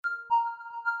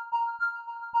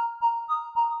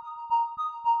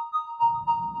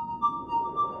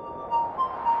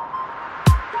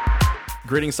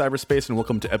Greetings, cyberspace, and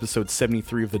welcome to episode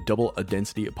 73 of the Double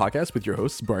Density podcast with your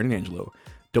hosts, Brian and Angelo.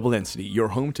 Double Density, your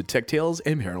home to tech tales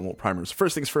and paranormal primers.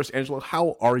 First things first, Angelo,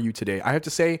 how are you today? I have to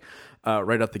say,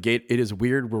 right out the gate, it is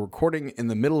weird. We're recording in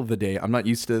the middle of the day. I'm not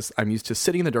used to this. I'm used to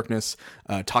sitting in the darkness,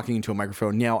 talking into a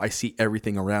microphone. Now I see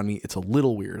everything around me. It's a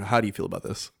little weird. How do you feel about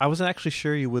this? I wasn't actually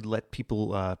sure you would let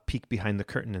people peek behind the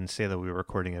curtain and say that we were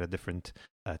recording at a different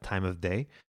time of day.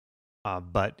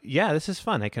 But yeah, this is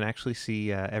fun. I can actually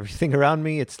see everything around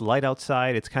me. It's light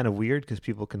outside. It's kind of weird because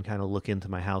people can kind of look into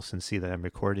my house and see that I'm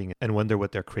recording and wonder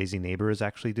what their crazy neighbor is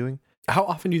actually doing. How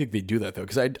often do you think they do that, though?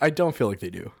 Because I don't feel like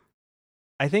they do.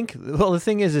 I think, well, the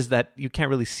thing is that you can't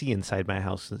really see inside my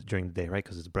house during the day, right?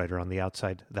 Because it's brighter on the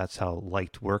outside. That's how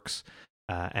light works.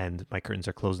 And my curtains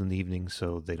are closed in the evening,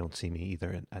 so they don't see me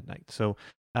either at night. So,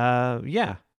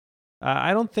 yeah.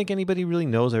 I don't think anybody really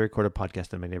knows I record a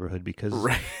podcast in my neighborhood because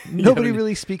nobody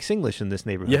really speaks English in this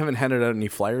neighborhood. You haven't handed out any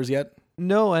flyers yet?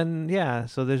 No, and yeah,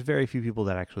 so there's very few people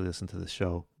that actually listen to this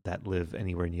show that live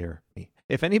anywhere near me.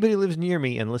 If anybody lives near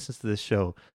me and listens to this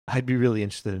show, I'd be really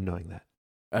interested in knowing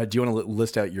that. Do you want to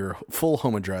list out your full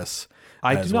home address?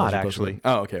 I do not, actually.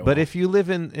 Oh, okay. Well. But if you live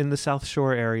in the South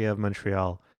Shore area of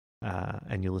Montreal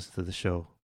and you listen to the show,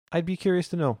 I'd be curious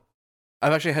to know.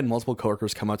 I've actually had multiple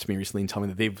coworkers come up to me recently and tell me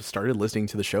that they've started listening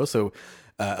to the show. So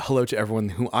hello to everyone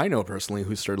who I know personally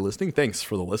who started listening. Thanks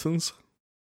for the listens.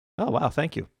 Oh, wow.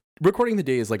 Thank you. Recording the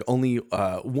day is like only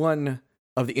one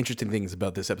of the interesting things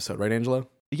about this episode, right, Angelo?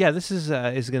 Yeah, this is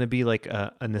going to be like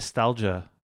a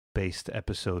nostalgia-based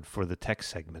episode for the tech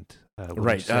segment.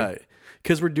 Right.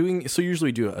 Because usually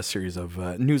we do a series of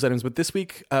news items, but this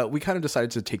week we kind of decided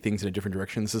to take things in a different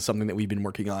direction. This is something that we've been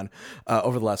working on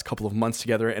over the last couple of months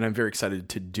together, and I'm very excited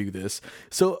to do this.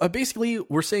 So basically,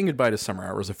 we're saying goodbye to summer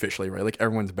hours officially, right? Like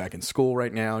everyone's back in school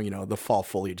right now. You know, the fall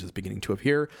foliage is beginning to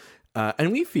appear.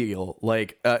 And we feel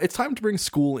like it's time to bring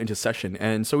school into session.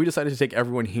 And so we decided to take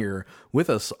everyone here with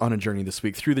us on a journey this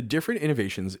week through the different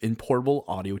innovations in portable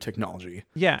audio technology.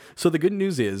 Yeah. So the good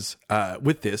news is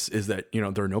with this is that, you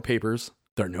know, there are no papers,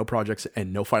 there are no projects,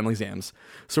 and no final exams.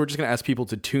 So we're just going to ask people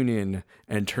to tune in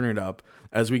and turn it up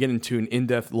as we get into an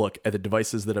in-depth look at the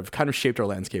devices that have kind of shaped our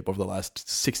landscape over the last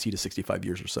 60 to 65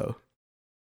 years or so.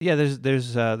 Yeah,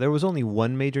 there was only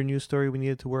one major news story we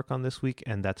needed to work on this week,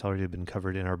 and that's already been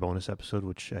covered in our bonus episode,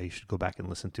 which you should go back and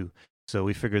listen to. So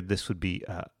we figured this would be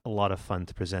a lot of fun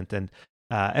to present. And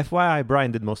FYI,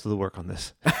 Brian did most of the work on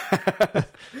this.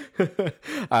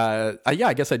 Yeah,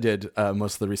 I guess I did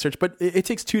most of the research, but it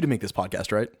takes two to make this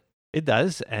podcast, right? It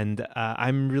does, and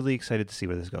I'm really excited to see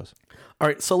where this goes. All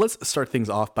right, so let's start things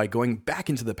off by going back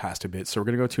into the past a bit. So we're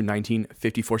going to go to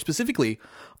 1954, specifically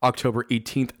October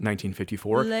 18th,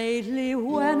 1954. Lately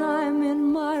when I'm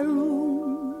in my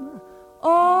room,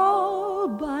 all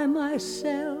by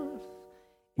myself,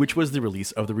 which was the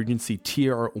release of the Regency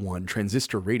TR-1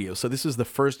 transistor radio. So this is the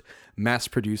first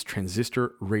mass-produced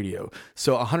transistor radio.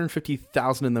 So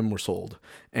 150,000 of them were sold.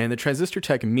 And the transistor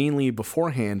tech, mainly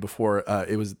beforehand, before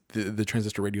it was the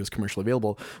transistor radio was commercially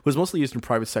available, was mostly used in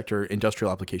private sector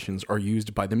industrial applications or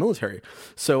used by the military.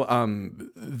 So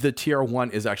the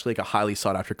TR-1 is actually like a highly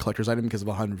sought-after collector's item because of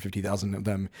 150,000 of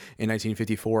them in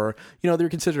 1954. You know, they were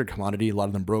considered a commodity. A lot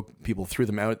of them broke. People threw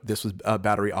them out. This was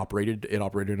battery operated. It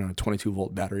operated on a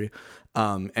 22-volt battery.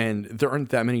 And there aren't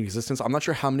that many in existence. I'm not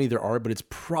sure how many there are, but it's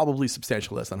probably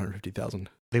substantially less than 150,000.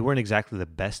 They weren't exactly the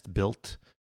best built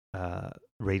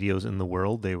radios in the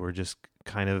world. They were just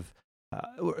kind of,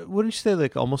 wouldn't you say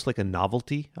like almost like a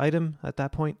novelty item at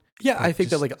that point? Yeah, I think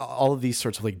that like all of these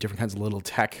sorts of like different kinds of little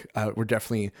tech were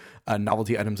definitely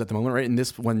novelty items at the moment, right? And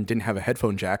this one didn't have a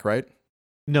headphone jack, right?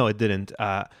 No, it didn't.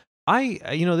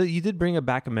 You did bring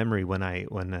back a memory when I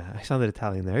sounded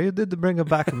Italian there. You did bring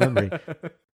back a memory.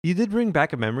 You did bring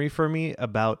back a memory for me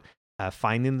about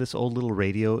finding this old little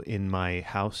radio in my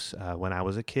house when I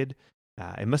was a kid.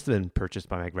 It must have been purchased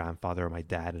by my grandfather or my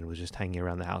dad and was just hanging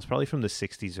around the house, probably from the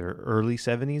 60s or early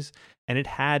 70s. And it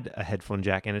had a headphone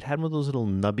jack, and it had one of those little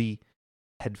nubby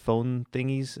headphone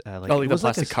thingies. Like the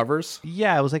plastic covers?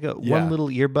 Yeah, it was like one little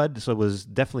earbud, so it was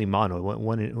definitely mono. It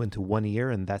went to one ear,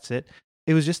 and that's it.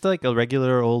 It was just like a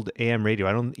regular old AM radio.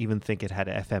 I don't even think it had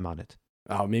FM on it.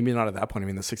 Oh, maybe not at that point. I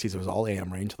mean, the 60s, it was all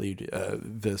AM, right? Until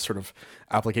the sort of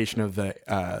application of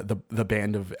the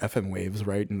band of FM waves,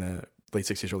 right, in the late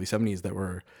 60s, early 70s that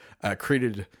were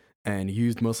created and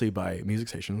used mostly by music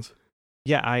stations.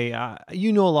 Yeah, I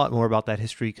you know a lot more about that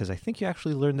history because I think you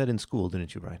actually learned that in school,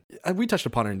 didn't you, Brian? We touched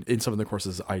upon it in some of the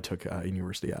courses I took in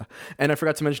university, yeah. And I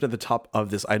forgot to mention at the top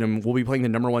of this item, we'll be playing the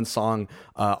number one song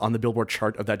on the Billboard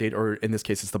chart of that date, or in this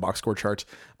case, it's the box score chart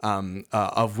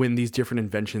of when these different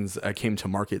inventions came to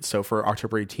market. So for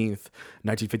October 18th,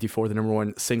 1954, the number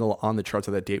one single on the charts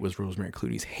of that date was Rosemary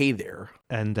Clooney's Hey There.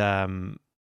 And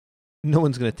no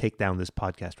one's going to take down this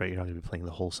podcast, right? You're not going to be playing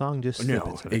the whole song, just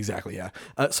snippets of it. Exactly, yeah.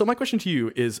 So my question to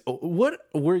you is, what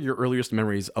were your earliest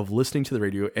memories of listening to the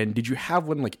radio, and did you have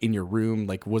one like in your room?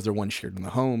 Like, was there one shared in the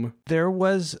home? There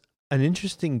was an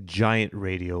interesting giant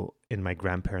radio in my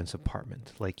grandparents'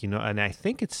 apartment, like, you know, and I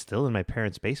think it's still in my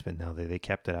parents' basement now. They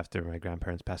kept it after my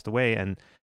grandparents passed away, and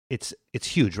it's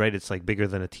huge, right? It's like bigger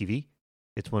than a TV.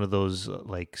 It's one of those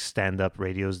like stand-up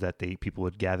radios that people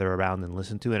would gather around and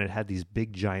listen to, and it had these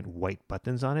big giant white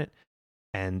buttons on it.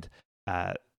 And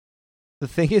the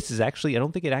thing is actually, I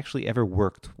don't think it actually ever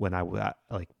worked when I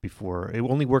like before. It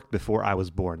only worked before I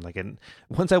was born. Like, and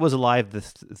once I was alive,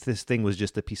 this thing was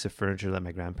just a piece of furniture that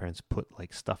my grandparents put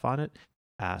like stuff on it.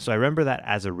 So I remember that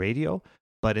as a radio.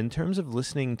 But in terms of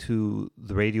listening to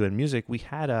the radio and music, we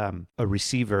had a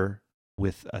receiver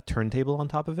with a turntable on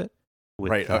top of it.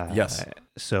 Right. Yes.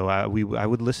 So I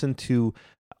would listen to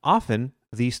often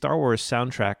the Star Wars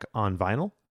soundtrack on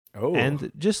vinyl. Oh.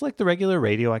 And just like the regular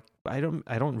radio, I didn't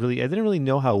really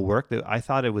know how it worked. I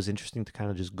thought it was interesting to kind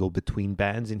of just go between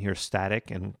bands and hear static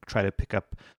and try to pick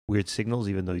up weird signals,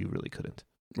 even though you really couldn't.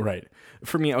 Right.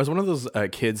 For me, I was one of those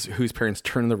kids whose parents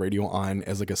turned the radio on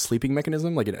as like a sleeping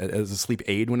mechanism, like as a sleep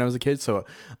aid when I was a kid. So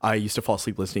I used to fall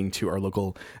asleep listening to our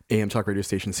local AM talk radio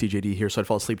station, CJD here. So I'd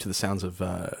fall asleep to the sounds of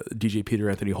DJ Peter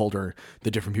Anthony Holder,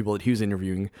 the different people that he was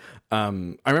interviewing. I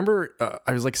remember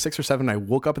I was like 6 or 7. I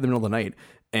woke up in the middle of the night,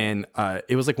 and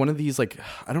it was like one of these, like,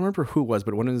 I don't remember who it was,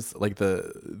 but one of those, like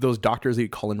those doctors that you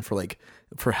call in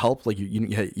for help. Like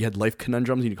you had life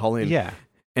conundrums and you call in. Yeah.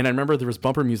 And I remember there was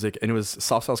bumper music, and it was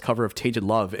Soft Cell's cover of Tainted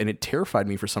Love, and it terrified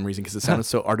me for some reason because it sounded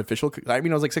so artificial. I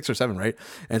mean, I was like 6 or 7, right?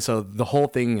 And so the whole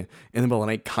thing in the middle of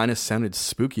the night kind of sounded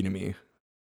spooky to me.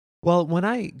 Well, when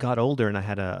I got older and I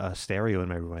had a stereo in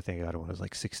my room, I think I got it when I was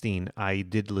like 16, I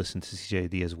did listen to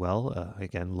CJD as well,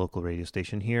 again, local radio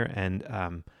station here. And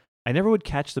I never would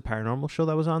catch the paranormal show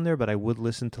that was on there, but I would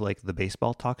listen to like the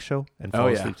baseball talk show and fall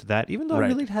asleep to that, even though I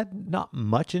really had not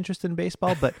much interest in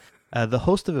baseball. But the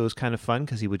host of it was kind of fun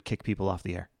because he would kick people off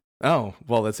the air. Oh,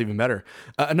 well, that's even better.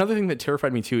 Another thing that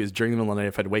terrified me too is during the middle of the night,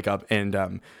 if I'd wake up and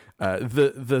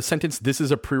the sentence, "This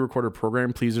is a pre-recorded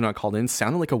program, please do not call in,"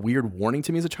 sounded like a weird warning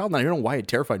to me as a child, and I don't know why it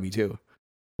terrified me too.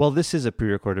 Well, this is a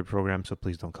pre-recorded program, so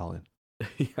please don't call in.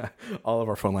 Yeah, all of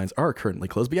our phone lines are currently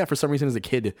closed. But yeah, for some reason as a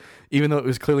kid, even though it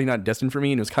was clearly not destined for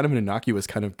me and it was kind of an innocuous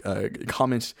kind of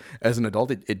comment as an adult,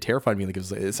 it terrified me. Like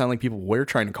it sounded like people were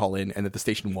trying to call in and that the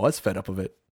station was fed up of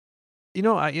it. You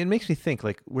know, it makes me think,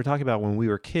 like, we're talking about when we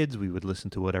were kids, we would listen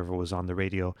to whatever was on the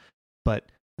radio.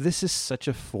 But this is such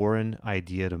a foreign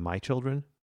idea to my children,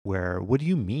 where, what do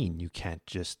you mean you can't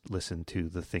just listen to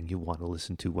the thing you want to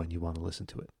listen to when you want to listen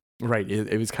to it? Right.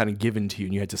 It was kind of given to you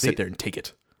and you had to sit there and take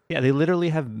it. Yeah, they literally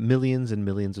have millions and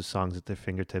millions of songs at their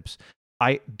fingertips.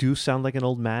 I do sound like an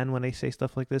old man when I say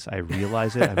stuff like this. I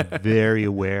realize it. I'm very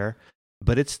aware.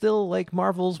 But it still like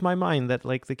marvels my mind that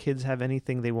like the kids have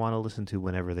anything they want to listen to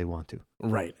whenever they want to.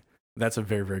 Right. That's a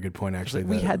very, very good point, actually.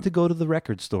 Like we had to go to the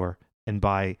record store and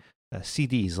buy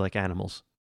CDs like animals.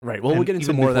 Right. Well, we'll get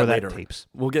into more of that later. Tapes.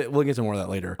 We'll get into more of that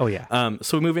later. Oh, yeah.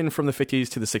 So we move in from the 50s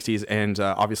to the 60s, and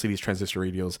obviously these transistor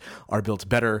radios are built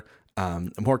better,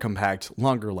 more compact,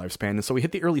 longer lifespan. And so we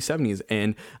hit the early 70s,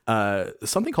 and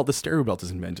something called the stereo belt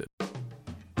is invented.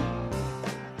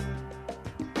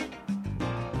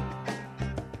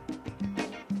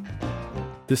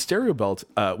 The stereo belt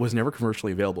was never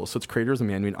commercially available, so its creator is a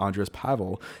man named Andres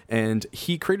Pavel, and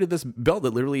he created this belt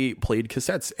that literally played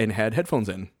cassettes and had headphones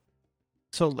in.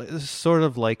 So it's sort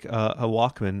of like a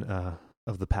Walkman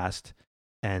of the past,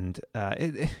 and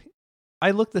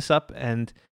I looked this up,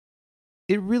 and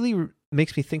it really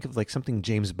makes me think of like something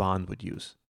James Bond would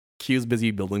use. Q's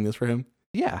busy building this for him.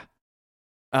 Yeah.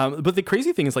 But the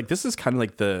crazy thing is, like, this is kind of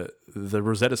like the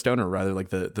Rosetta Stone, or rather like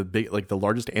the big, like the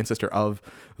largest ancestor of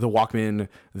the Walkman,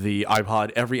 the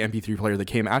iPod, every MP3 player that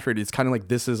came after it. It's kind of like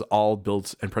this is all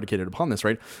built and predicated upon this,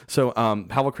 right? So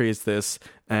Pavel creates this,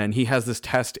 and he has this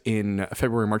test in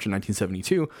February, March of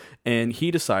 1972, and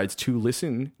he decides to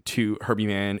listen to Herbie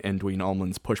Mann and Duane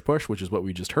Allman's Push Push, which is what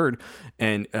we just heard.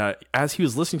 And as he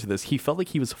was listening to this, he felt like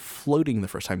he was floating the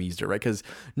first time he used it, right? Because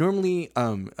normally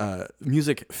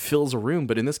music fills a room,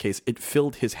 but in this case, it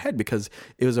filled his head because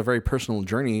it was a very personal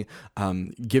journey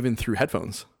given through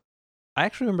headphones. I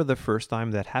actually remember the first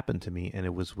time that happened to me, and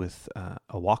it was with a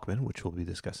Walkman, which we'll be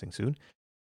discussing soon.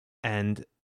 And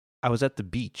I was at the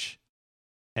beach,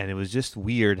 and it was just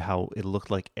weird how it looked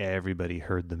like everybody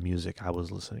heard the music I was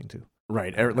listening to.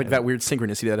 Right. Like that weird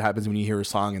synchronicity that happens when you hear a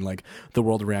song and like the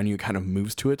world around you kind of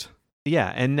moves to it.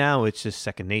 Yeah, and now it's just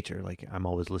second nature. Like I'm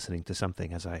always listening to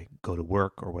something as I go to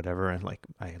work or whatever, and like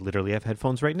I literally have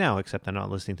headphones right now, except I'm not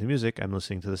listening to music. I'm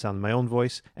listening to the sound of my own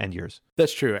voice and yours.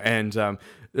 That's true. And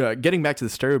getting back to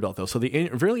the stereo belt, though, so the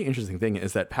really interesting thing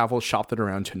is that Pavel shopped it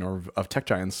around to a number of tech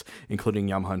giants, including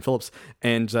Yamaha and Philips,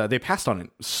 and they passed on it,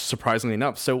 surprisingly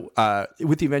enough. So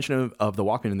with the invention of the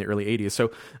Walkman in the early 80s, so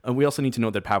we also need to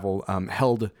note that Pavel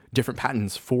held different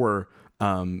patents for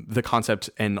the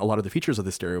concept and a lot of the features of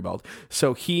the stereo belt.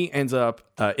 So he ends up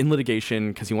in litigation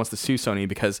because he wants to sue Sony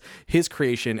because his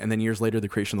creation and then years later the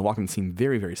creation of the Walkman seem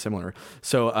very, very similar.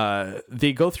 So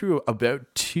they go through about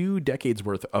 2 decades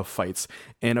worth of fights.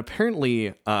 And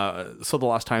apparently, so the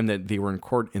last time that they were in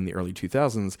court in the early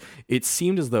 2000s, it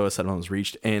seemed as though a settlement was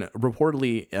reached. And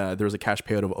reportedly, there was a cash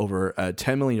payout of over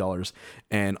 $10 million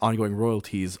and ongoing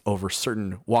royalties over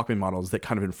certain Walkman models that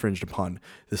kind of infringed upon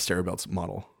the stereo belt's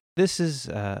model. This is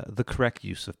the correct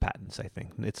use of patents, I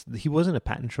think. He wasn't a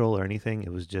patent troll or anything.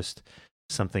 It was just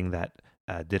something that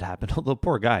did happen. Although,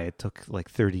 poor guy, it took like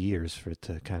 30 years for it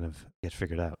to kind of get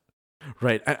figured out.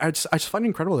 Right. I just find it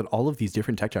incredible that all of these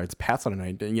different tech giants pass on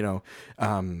it. You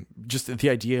know, just the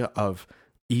idea of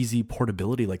easy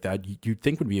portability like that, you'd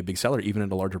think would be a big seller, even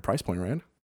at a larger price point, right?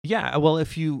 Yeah, well,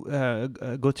 if you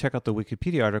go check out the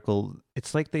Wikipedia article,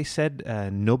 it's like they said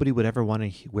nobody would ever want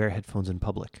to wear headphones in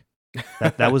public.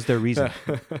 That was their reason.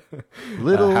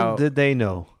 Little did they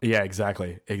know. Yeah,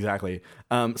 exactly.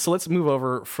 So let's move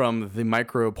over from the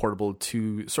micro portable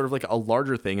to sort of like a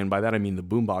larger thing, and by that I mean the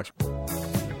boombox.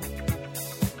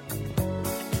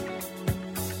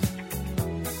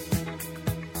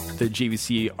 The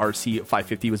JVC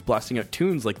RC550 was blasting out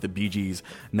tunes like the Bee Gees'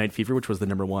 Night Fever, which was the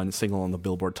 #1 single on the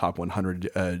Billboard Top 100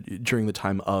 during the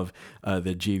time of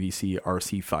the JVC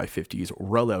RC550's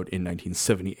rollout in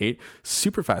 1978.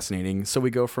 Super fascinating. So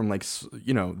we go from like,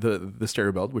 you know, the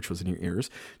stereo belt, which was in your ears,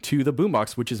 to the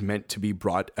boombox, which is meant to be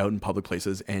brought out in public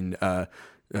places and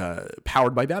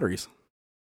powered by batteries.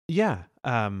 Yeah.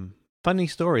 Funny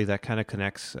story that kind of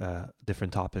connects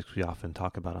different topics we often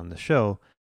talk about on the show.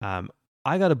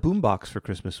 I got a boombox for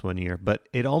Christmas one year, but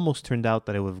it almost turned out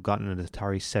that I would have gotten an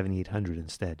Atari 7800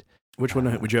 instead. Which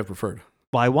one would you have preferred?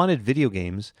 Well, I wanted video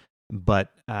games,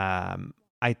 but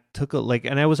I took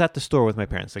and I was at the store with my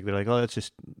parents. Like they're like, oh, let's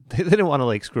just. They didn't want to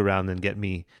like screw around and get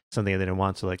me something I didn't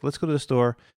want. So like, let's go to the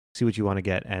store, see what you want to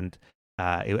get, and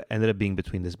it ended up being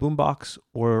between this boombox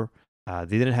or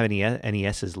they didn't have any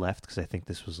NESs left because I think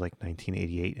this was like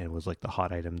 1988 and it was like the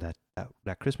hot item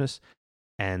that Christmas,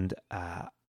 and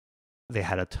they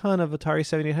had a ton of Atari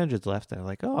 7800s left, and I'm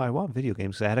like, oh, I want video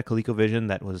games. So I had a ColecoVision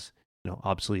that was, you know,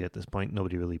 obsolete at this point.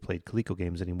 Nobody really played Coleco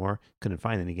games anymore. Couldn't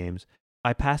find any games.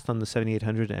 I passed on the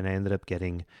 7800, and I ended up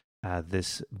getting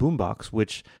this boombox,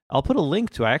 which I'll put a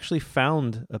link to. I actually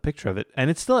found a picture of it, and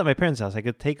it's still at my parents' house. I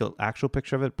could take an actual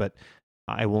picture of it, but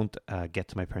I won't get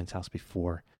to my parents' house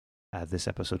before this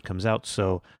episode comes out.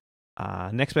 So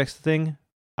next best thing,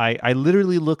 I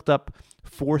literally looked up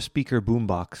 4-speaker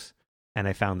boombox, and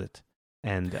I found it.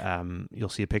 And you'll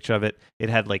see a picture of it. It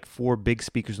had like 4 big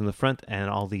speakers in the front, and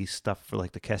all these stuff for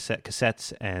like the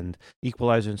cassettes and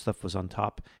equalizer and stuff was on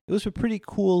top. It was a pretty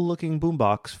cool looking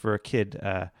boombox for a kid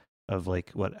of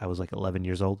like I was like 11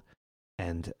 years old,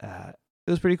 and it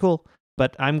was pretty cool.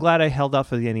 But I'm glad I held out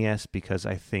for the NES because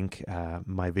I think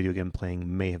my video game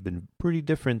playing may have been pretty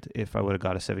different if I would have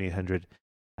got a 7800.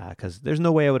 Because there's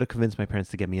no way I would have convinced my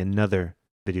parents to get me another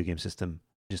video game system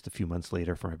just a few months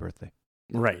later for my birthday.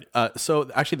 Right. So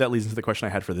actually that leads into the question I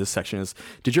had for this section is,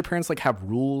 did your parents like have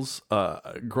rules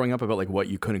growing up about like what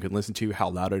you could and couldn't listen to, how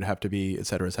loud it'd have to be, et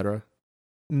cetera, et cetera?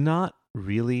 Not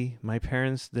really. My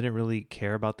parents didn't really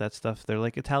care about that stuff. They're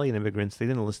like Italian immigrants. They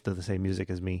didn't listen to the same music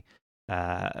as me.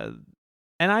 And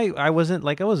I wasn't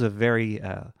like, I was a very,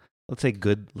 let's say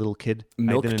good little kid.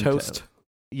 Milk toast?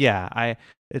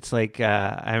 It's like,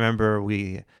 I remember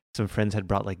some friends had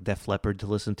brought like Def Leppard to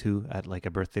listen to at like a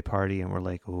birthday party, and we're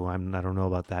like, oh, I don't know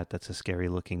about that. That's a scary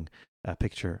looking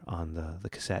picture on the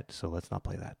cassette, so let's not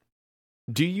play that.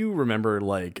 Do you remember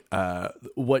like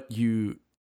what you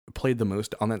played the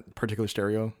most on that particular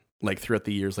stereo? Like throughout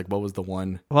the years, like what was the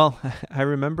one? Well, I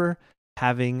remember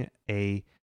having a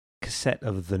cassette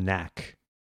of The Knack,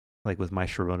 like with My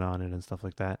Sharona on it and stuff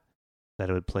like that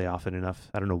it would play often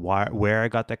enough. I don't know where I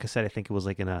got that cassette. I think it was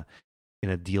like in a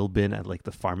deal bin at like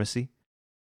the pharmacy.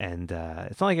 And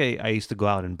it's not like I used to go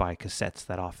out and buy cassettes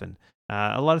that often.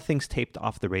 A lot of things taped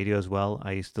off the radio as well.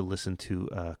 I used to listen to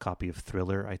a copy of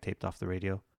Thriller I taped off the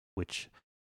radio, which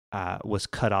was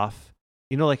cut off.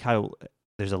 You know, like how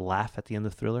there's a laugh at the end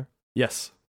of Thriller?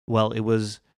 Yes. Well, it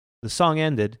was, the song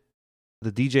ended,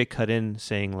 the DJ cut in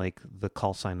saying like the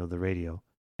call sign of the radio,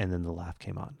 and then the laugh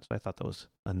came on. So I thought that was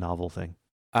a novel thing.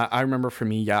 I remember for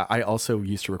me, I also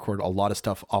used to record a lot of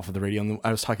stuff off of the radio. And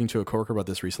I was talking to a coworker about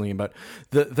this recently, about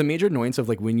the major annoyance of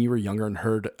like when you were younger and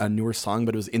heard a newer song,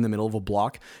 but it was in the middle of a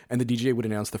block, and the DJ would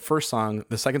announce the first song,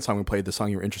 the second song would play, the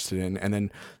song you were interested in, and then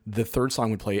the third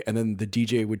song would play, and then the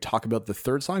DJ would talk about the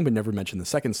third song, but never mention the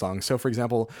second song. So for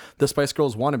example, the Spice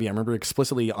Girls Wannabe, I remember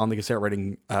explicitly on the cassette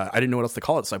writing, I didn't know what else to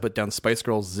call it, so I put down Spice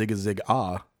Girls Zig a Zig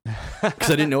Ah.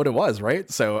 Because I didn't know what it was, right?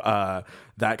 So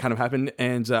that kind of happened.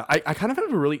 And I kind of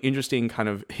have a really interesting kind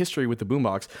of history with the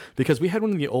boombox, because we had one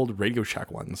of the old Radio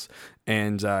Shack ones,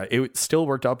 and it still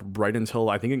worked up right until,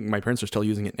 I think my parents are still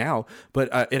using it now, but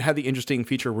it had the interesting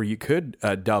feature where you could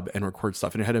dub and record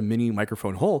stuff, and it had a mini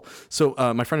microphone hole. So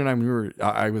my friend and I, when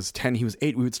I was 10, he was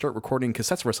 8, we would start recording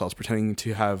cassettes of ourselves, pretending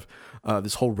to have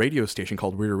this whole radio station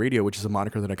called Weirder Radio, which is a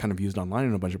moniker that I kind of used online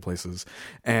in a bunch of places.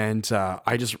 And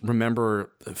I just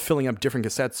remember filling up different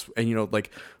cassettes and, you know, like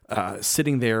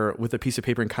sitting there with a piece of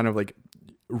paper and kind of like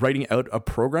writing out a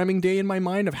programming day in my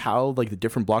mind of how like the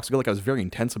different blocks go. Like I was very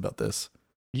intense about this.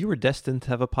 You were destined to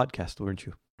have a podcast, weren't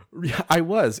you? Yeah, I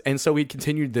was. And so we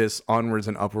continued this onwards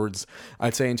and upwards,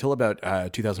 I'd say, until about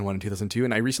 2001 and 2002.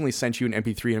 And I recently sent you an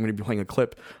MP3, and I'm going to be playing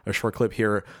a short clip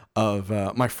here of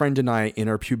my friend and I in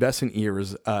our pubescent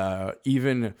years,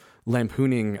 even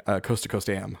lampooning Coast to Coast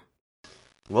AM.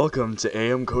 Welcome to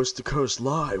AM Coast to Coast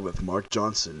Live with Mark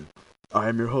Johnson. I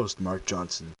am your host, Mark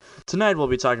Johnson. Tonight we'll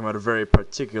be talking about a very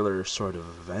particular sort of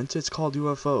event. It's called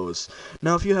UFOs.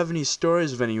 Now, if you have any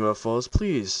stories of any UFOs,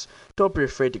 please don't be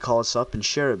afraid to call us up and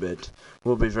share a bit.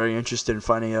 We'll be very interested in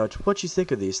finding out what you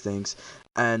think of these things.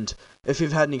 And if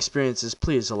you've had any experiences,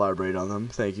 please elaborate on them.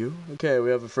 Thank you. Okay, we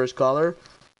have a first caller.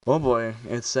 Oh boy,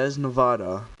 it says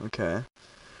Nevada. Okay.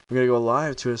 We're going to go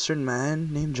live to a certain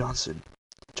man named Johnson.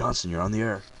 Johnson, you're on the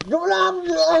air.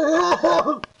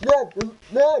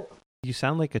 You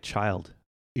sound like a child.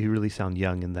 You really sound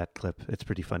young in that clip. It's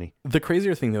pretty funny. The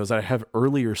crazier thing, though, is that I have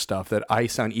earlier stuff that I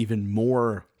sound even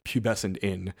more pubescent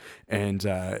in, and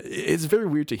it's very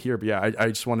weird to hear, but yeah, I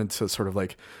just wanted to sort of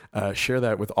like share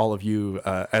that with all of you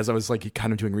as I was like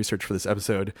kind of doing research for this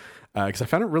episode, because I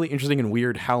found it really interesting and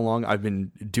weird how long I've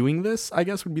been doing this, I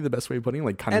guess would be the best way of putting it.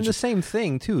 Like kind of and the same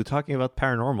thing too, talking about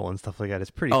paranormal and stuff like that.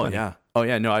 It's pretty funny. Oh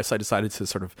yeah, no, I decided to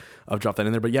sort of drop that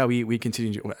in there, but yeah, we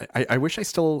continued. I wish I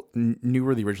still knew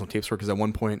where the original tapes were, because at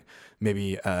one point,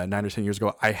 maybe 9 or 10 years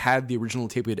ago, I had the original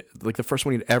tape, like the first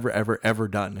one he'd ever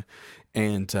done,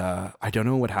 and I don't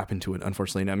know what happened to it,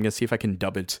 unfortunately. And I'm gonna see if I can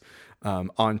dub it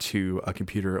onto a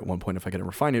computer at one point if I can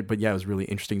ever find it. But yeah, it was really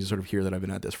interesting to sort of hear that I've been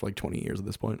at this for like 20 years at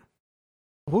this point.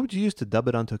 What would you use to dub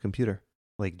it onto a computer?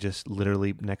 Like just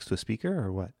literally next to a speaker,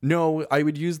 or what? No, I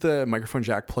would use the microphone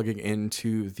jack plugging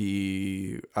into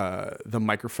the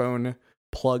microphone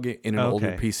plug in an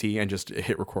older PC and just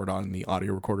hit record on the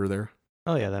audio recorder there.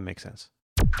 Oh yeah, that makes sense.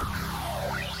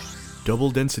 Double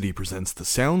Density presents the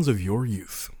sounds of your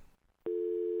youth.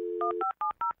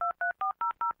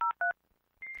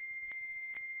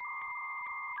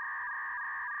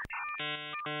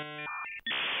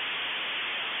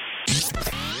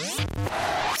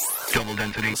 Double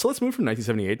Density. So let's move from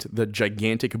 1978, the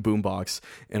gigantic boombox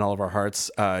in all of our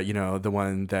hearts, the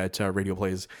one that radio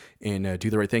plays in Do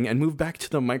the Right Thing, and move back to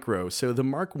the micro. So the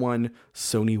Mark I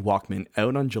Sony Walkman,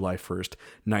 out on July 1st,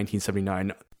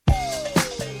 1979.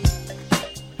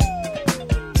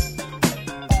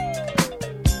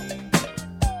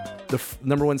 The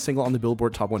number one single on the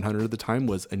Billboard Top 100 at the time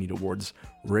was Anita Ward's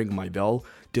Ring My Bell.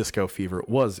 Disco fever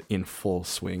was in full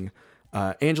swing.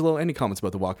 Angelo, any comments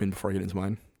about the Walkman before I get into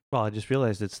mine? Well, I just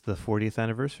realized it's the 40th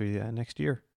anniversary next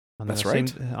year. That's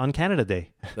right. On Canada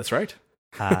Day. That's right.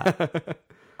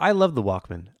 I love the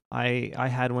Walkman. I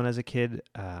had one as a kid.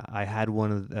 I had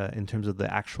one of in terms of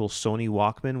the actual Sony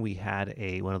Walkman. We had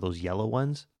one of those yellow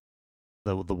ones,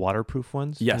 the waterproof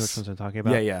ones. Yes, you know which ones I'm talking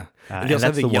about. Yeah. You also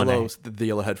have the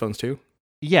yellow headphones too.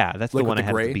 Yeah, that's like the one I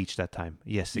had gray? at the beach that time.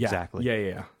 Yes, exactly.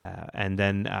 Yeah. And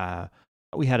then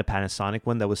we had a Panasonic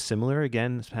one that was similar.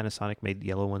 Again, Panasonic made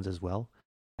yellow ones as well.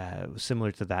 It was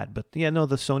similar to that. But yeah, no,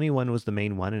 the Sony one was the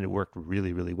main one, and it worked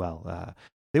really, really well.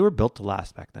 They were built to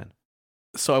last back then.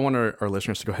 So I want our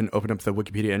listeners to go ahead and open up the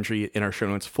Wikipedia entry in our show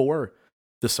notes for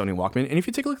the Sony Walkman. And if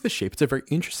you take a look at the shape, it's a very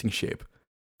interesting shape.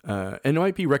 And it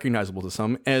might be recognizable to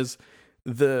some as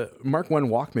the Mark I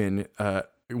Walkman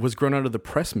was grown out of the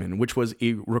Pressman, which was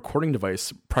a recording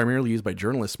device primarily used by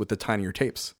journalists with the tinier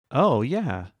tapes. Oh,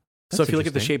 yeah. So if you look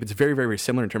at the shape, it's very, very, very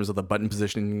similar in terms of the button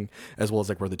positioning as well as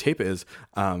like where the tape is.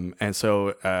 And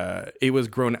so it was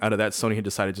grown out of that. Sony had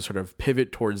decided to sort of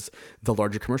pivot towards the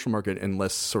larger commercial market and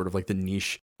less sort of like the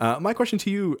niche. My question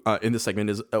to you in this segment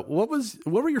is, what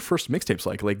were your first mixtapes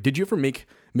like? Like, did you ever make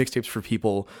mixtapes for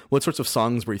people? What sorts of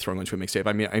songs were you throwing into a mixtape?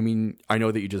 I mean, I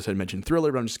know that you just had mentioned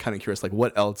Thriller, but I'm just kind of curious, like,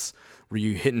 what else were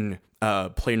you hitting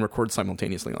play and record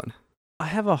simultaneously on? I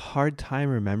have a hard time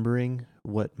remembering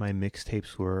what my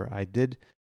mixtapes were. I did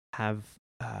have,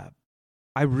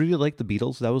 I really liked the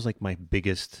Beatles. That was like my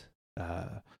biggest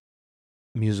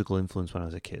musical influence when I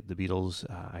was a kid. The Beatles,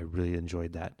 I really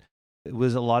enjoyed that. It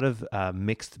was a lot of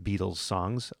mixed Beatles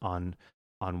songs on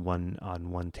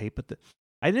one tape, but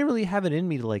I didn't really have it in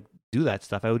me to like do that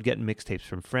stuff. I would get mixtapes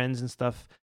from friends and stuff,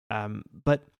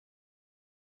 but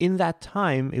in that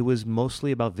time, it was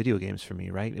mostly about video games for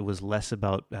me, right? It was less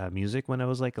about music when I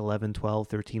was like 11, 12,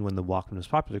 13, when the Walkman was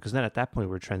popular, because then at that point,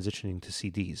 we were transitioning to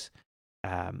CDs.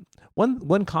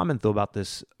 One comment, though, about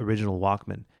this original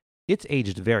Walkman, it's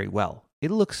aged very well.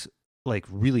 It looks like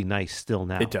really nice still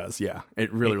now. It does, yeah.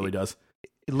 It really does.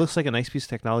 It looks like a nice piece of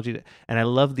technology, and I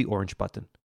love the orange button.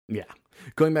 Yeah.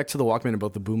 Going back to the Walkman and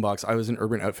both the boombox, I was in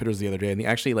Urban Outfitters the other day, and they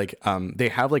actually they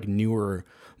have like newer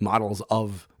models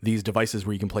of these devices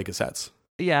where you can play cassettes.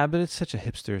 Yeah, but it's such a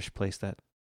hipsterish place that.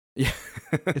 Yeah.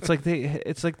 it's like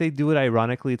they do it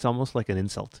ironically. It's almost like an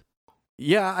insult.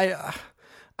 Yeah,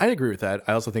 I agree with that.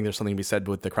 I also think there's something to be said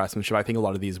with the craftsmanship. I think a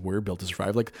lot of these were built to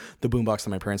survive. Like the boombox that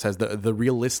my parents has, the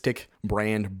realistic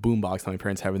brand boombox that my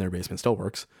parents have in their basement still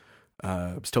works.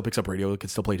 Still picks up radio, can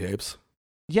still play tapes.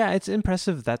 Yeah, it's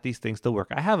impressive that these things still work.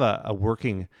 I have a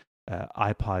working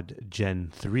iPod Gen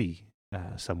 3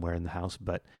 somewhere in the house,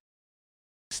 but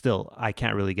still, I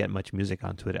can't really get much music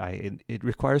onto it. It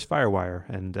requires FireWire,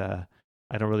 and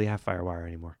I don't really have FireWire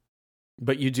anymore.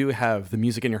 But you do have the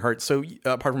music in your heart. So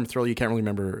apart from Thrill, you can't really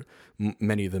remember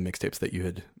many of the mixtapes that you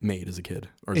had made as a kid.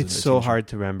 Or it's so hard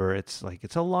to remember. It's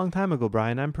a long time ago,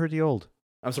 Brian. I'm pretty old.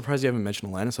 I'm surprised you haven't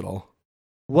mentioned Alanis at all.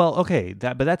 Well, okay,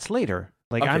 but that's later.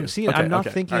 Like I'm not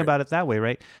thinking about it that way,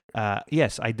 right?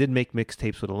 Yes, I did make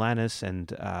mixtapes with Alanis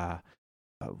and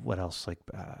what else? Like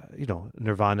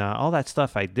Nirvana, all that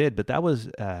stuff I did, but that was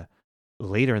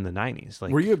later in the 90s.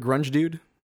 Like, were you a grunge dude?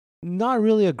 Not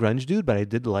really a grunge dude, but I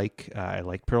did I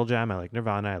liked Pearl Jam, I liked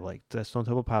Nirvana, I liked Stone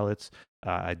Temple Pilots.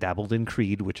 I dabbled in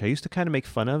Creed, which I used to kind of make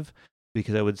fun of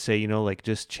because I would say, like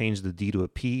just change the D to a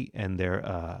P and they're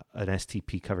an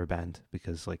STP cover band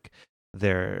because like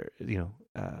they're,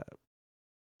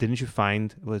 didn't you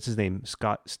find, what's his name?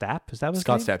 Scott Stapp? Is that what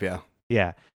Scott Stapp, yeah.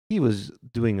 Yeah. He was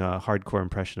doing a hardcore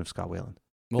impression of Scott Weiland.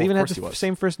 Well, they even had the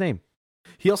same first name.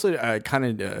 He also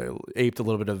kind of aped a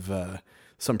little bit of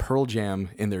some Pearl Jam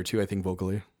in there too, I think,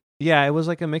 vocally. Yeah, it was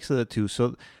like a mix of the two.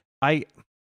 So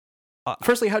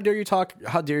firstly, how dare you talk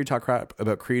crap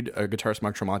about Creed? Guitarist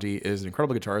Mark Tremonti is an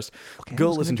incredible guitarist. Okay,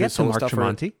 go listen to his solo stuff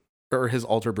or his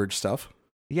Alter Bridge stuff.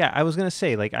 Yeah, I was going to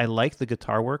say, like, I like the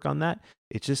guitar work on that.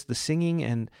 It's just the singing,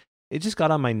 and it just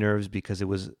got on my nerves because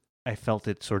I felt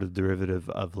it sort of derivative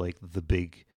of, like, the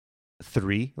big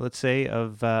three, let's say,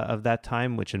 of that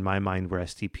time, which in my mind were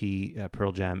STP,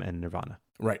 Pearl Jam, and Nirvana.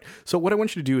 Right. So what I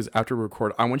want you to do is after we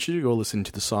record, I want you to go listen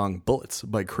to the song Bullets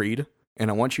by Creed. And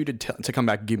I want you to come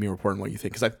back and give me a report on what you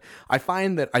think. Because I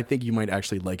find that I think you might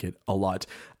actually like it a lot.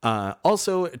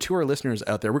 Also, to our listeners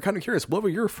out there, we're kind of curious. What were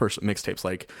your first mixtapes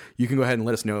like? You can go ahead and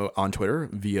let us know on Twitter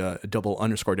via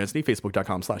 _density,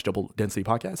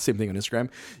 facebook.com/double-density-podcast. Same thing on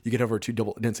Instagram. You get over to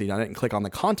doubledensity.net and click on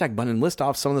the contact button and list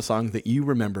off some of the songs that you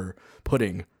remember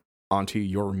putting onto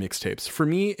your mixtapes. For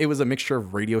me, it was a mixture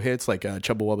of radio hits like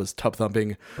Chubba Wubba's Tub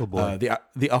Thumping,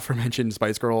 the aforementioned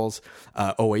Spice Girls,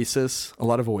 Oasis, a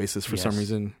lot of Oasis for some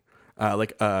reason,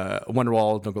 like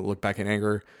Wonderwall, Don't Look Back in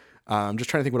Anger. I'm just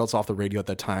trying to think what else off the radio at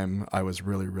that time I was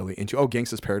really, really into. Oh,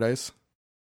 Gangsta's Paradise.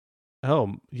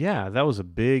 Oh, yeah, that was a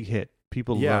big hit.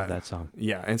 People love that song.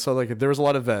 Yeah, and so like there was a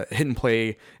lot of hit and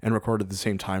play and record at the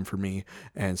same time for me,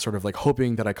 and sort of like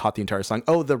hoping that I caught the entire song.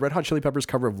 Oh, the Red Hot Chili Peppers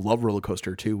cover of Love Roller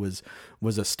Coaster too was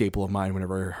a staple of mine.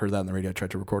 Whenever I heard that on the radio, I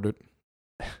tried to record it.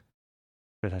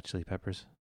 Red Hot Chili Peppers.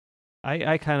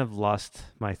 I kind of lost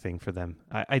my thing for them.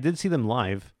 I did see them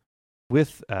live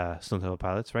with Stone Temple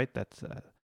Pilots, right? That's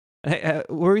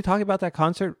were we talking about that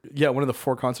concert? Yeah, one of the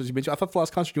 4 concerts you mentioned. I thought the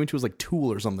last concert you went to was like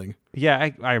Tool or something.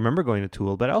 Yeah, I remember going to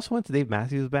Tool, but I also went to Dave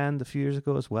Matthews Band a few years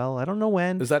ago as well. I don't know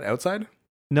when. Is that outside?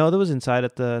 No, that was inside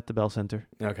at the Bell Center.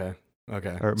 Okay.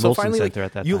 Or so Molson finally, Center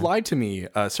at that you time. lied to me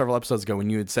several episodes ago when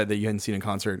you had said that you hadn't seen a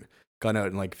concert gone out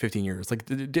in like 15 years. Like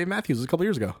Dave Matthews was a couple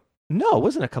years ago. No, it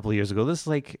wasn't a couple of years ago. This is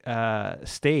like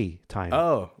stay time.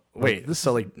 Oh, wait. this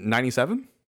So like 97?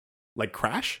 Like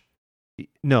Crash?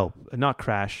 No, not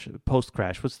Crash. Post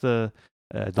Crash. What's the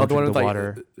Oh, Don't the one Drink with the like,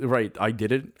 Water? right. I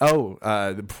did it.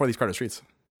 Oh, Before These Crowded Streets.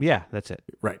 Yeah, that's it.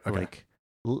 Right. Okay.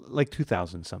 Like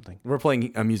 2000 something. We're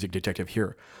playing a music detective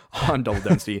here on Double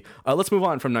Density. Let's move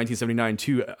on from 1979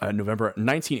 to November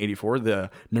 1984.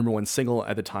 The number one single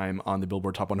at the time on the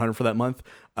Billboard Top 100 for that month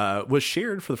was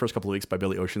shared for the first couple of weeks by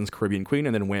Billy Ocean's Caribbean Queen,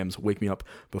 and then Wham's Wake Me Up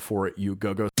Before You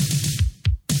Go Go.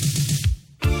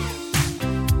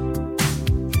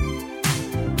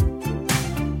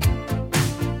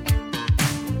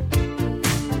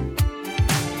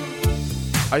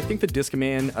 I think the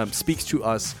Discman speaks to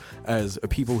us as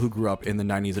people who grew up in the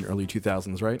 90s and early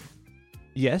 2000s, right?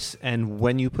 Yes, and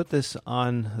when you put this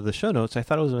on the show notes, I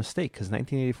thought it was a mistake because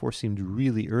 1984 seemed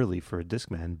really early for a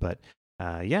Discman, but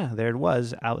yeah, there it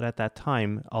was out at that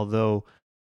time, although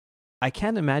I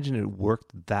can't imagine it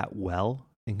worked that well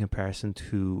in comparison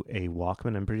to a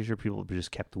Walkman. I'm pretty sure people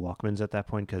just kept Walkmans at that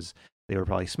point because they were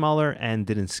probably smaller and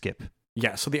didn't skip.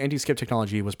 Yeah, so the anti-skip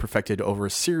technology was perfected over a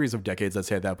series of decades, I'd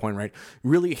say at that point, right?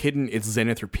 Really hitting its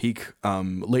zenith or peak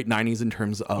late 90s in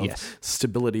terms of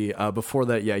stability. Before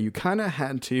that, yeah, you kind of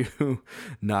had to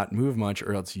not move much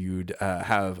or else you'd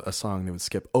have a song that would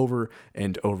skip over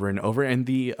and over and over. And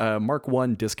the Mark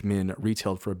I Discman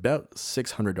retailed for about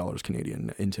 $600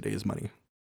 Canadian in today's money.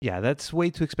 Yeah, that's way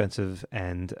too expensive,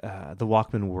 and the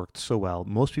Walkman worked so well.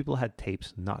 Most people had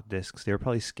tapes, not discs. They were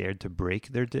probably scared to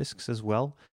break their discs as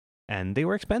well. And they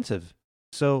were expensive.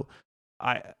 So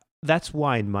that's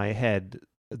why in my head,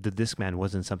 the Discman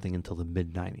wasn't something until the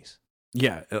mid-90s.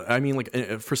 Yeah, I mean, like,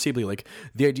 foreseeably, like,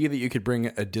 the idea that you could bring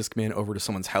a Discman over to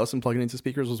someone's house and plug it into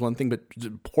speakers was one thing, but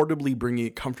portably bringing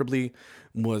it comfortably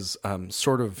was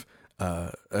sort of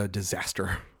a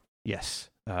disaster. Yes,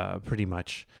 pretty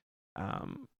much.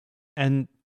 And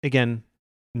again,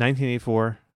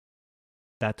 1984,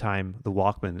 that time, the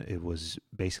Walkman, it was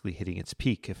basically hitting its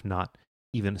peak, if not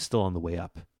even still on the way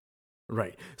up.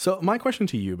 Right. So my question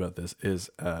to you about this is,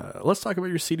 let's talk about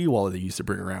your CD wallet that you used to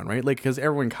bring around, right? Like, because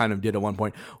everyone kind of did at one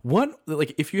point. What,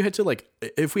 like, if we had to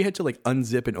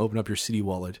unzip and open up your CD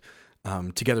wallet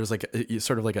together as like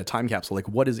sort of like a time capsule, like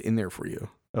what is in there for you?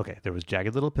 Okay, there was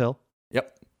Jagged Little Pill.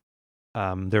 Yep.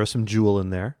 There was some Jewel in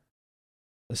there,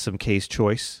 some Case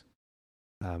Choice,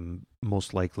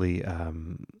 most likely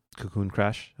Cocoon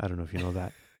Crash. I don't know if you know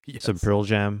that. Yes. Some Pearl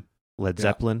Jam. Led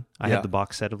Zeppelin. I Yeah. had the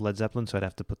box set of Led Zeppelin, so I'd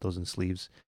have to put those in sleeves.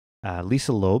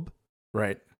 Lisa Loeb.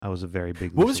 Right. I was a very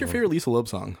big. What was your favorite Lisa Loeb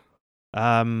song?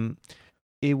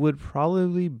 It would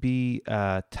probably be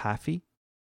Taffy.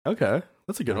 Okay,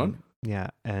 that's a good one. Yeah,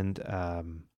 and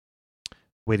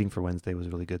Waiting for Wednesday was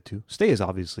really good too. Stay is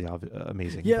obviously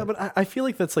amazing. Yeah, but I feel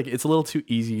like that's like it's a little too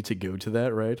easy to go to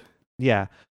that, right? Yeah.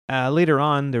 Later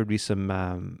on, there would be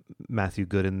some Matthew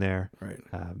Good in there. Right.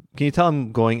 Can you tell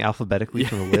I'm going alphabetically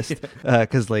from the list?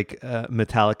 Because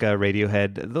Metallica,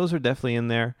 Radiohead, those are definitely in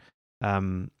there.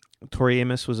 Tori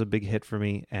Amos was a big hit for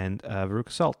me, and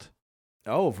Veruca Salt.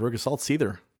 Oh, Veruca Salt,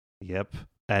 Seether. Yep.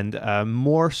 And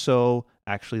more so,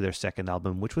 actually, their second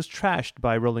album, which was trashed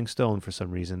by Rolling Stone for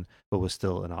some reason, but was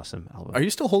still an awesome album. Are you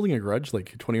still holding a grudge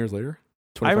like 20 years later?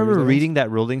 I remember reading that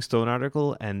Rolling Stone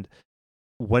article and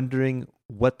wondering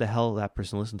what the hell that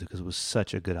person listened to because it was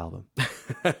such a good album.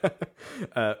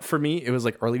 For me, it was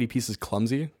like Our Lady Peace's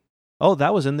Clumsy. Oh,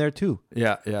 that was in there too.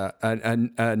 Yeah.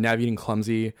 And Navigating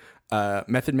Clumsy.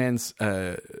 Method Man's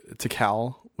To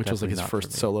Cal, which Definitely was like his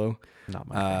first solo. Not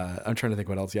my I'm trying to think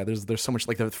what else. Yeah, there's so much,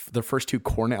 like the first two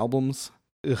Korn albums.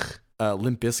 Ugh.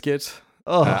 Limp Bizkit.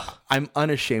 Oh, I'm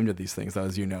unashamed of these things,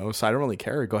 as you know, so I don't really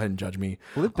care. Go ahead and judge me.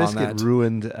 Limp on Bizkit that.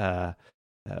 ruined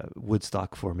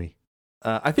Woodstock for me.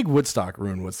 I think Woodstock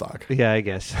ruined Woodstock. Yeah, I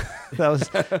guess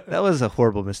that was a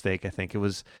horrible mistake. I think it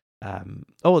was.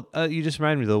 You just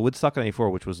reminded me though. Woodstock '94,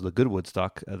 which was the good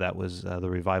Woodstock, that was the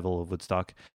revival of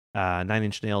Woodstock. 9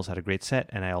 Inch Nails had a great set,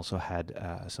 and I also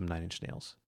had some 9 Inch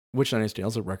Nails. Which 9 Inch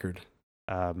Nails record?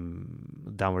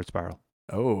 Downward Spiral.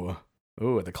 Oh,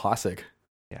 the classic.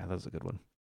 Yeah, that was a good one.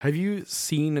 Have you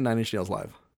seen 9 Inch Nails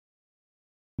live?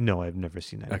 No, I've never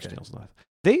seen 9 Inch Okay. Nails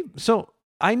live.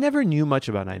 I never knew much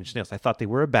about 9 Inch Nails. I thought they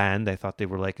were a band. I thought they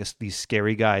were like these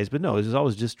scary guys, but no, it was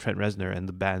always just Trent Reznor, and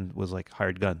the band was like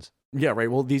hired guns. Yeah,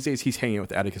 right. Well, these days he's hanging out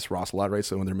with Atticus Ross a lot, right?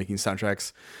 So when they're making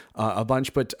soundtracks, a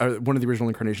bunch. But one of the original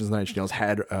incarnations of 9 Inch Nails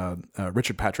had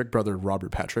Richard Patrick, brother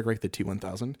Robert Patrick, right? The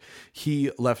T-1000.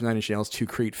 He left 9 Inch Nails to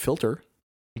create Filter.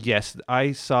 Yes,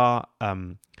 I saw.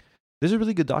 There's a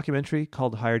really good documentary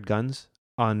called Hired Guns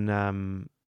on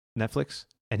Netflix,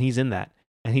 and he's in that.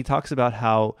 And he talks about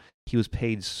how he was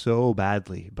paid so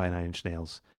badly by 9 Inch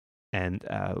Nails And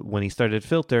when he started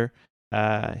Filter,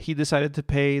 he decided to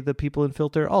pay the people in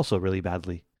Filter also really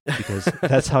badly because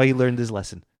that's how he learned his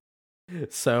lesson.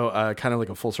 So kind of like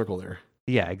a full circle there.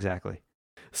 Yeah, exactly.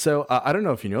 So I don't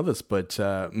know if you know this, but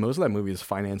most of that movie is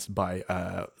financed by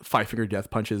Five Finger Death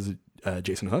Punch's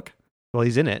Jason Hook, Well,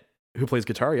 he's in it. who plays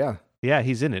guitar. Yeah. Yeah,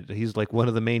 he's in it. He's like one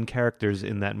of the main characters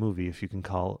in that movie, if you can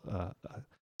call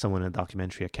someone in a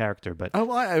documentary a character. But Oh,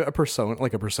 well, a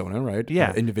persona, right?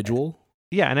 Yeah. Individual.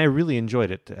 yeah, and I really enjoyed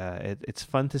it. It's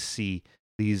fun to see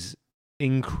these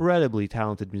incredibly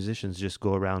talented musicians just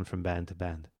go around from band to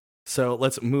band. So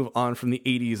let's move on from the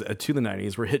 80s to the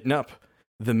 90s. We're hitting up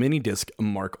the mini disc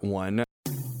Mark I.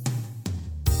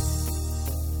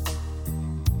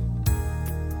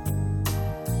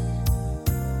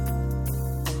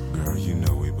 Girl, you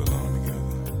know we belong together.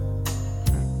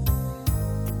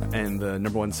 And the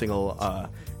number one single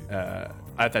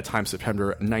at that time, September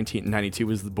 1992,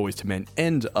 was the Boyz II Men,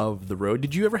 End of the Road.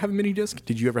 Did you ever have a mini disc?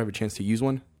 Did you ever have a chance to use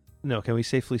one? No, can we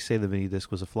safely say the mini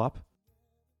disc was a flop?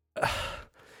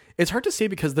 It's hard to say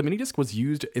because the mini disc was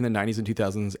used in the 90s and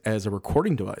 2000s as a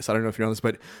recording device. I don't know if you know this,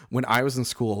 but when I was in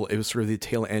school, it was sort of the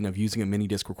tail end of using a mini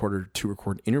disc recorder to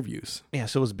record interviews. Yeah,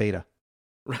 so was Beta.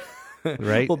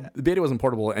 Right? Well, the Beta wasn't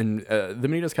portable, and the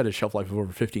mini disc had a shelf life of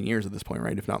over 15 years at this point,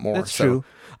 right? If not more. That's true.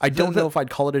 I don't know if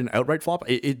I'd call it an outright flop.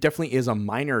 It definitely is a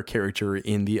minor character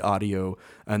in the audio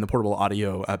and the portable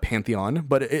audio pantheon,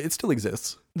 but it still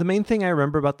exists. The main thing I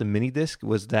remember about the mini disc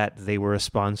was that they were a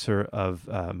sponsor of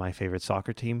my favorite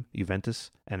soccer team, Juventus,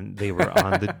 and they were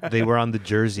on the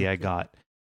jersey I got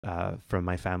from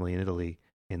my family in Italy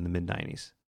in the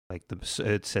mid-90s. Like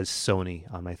it says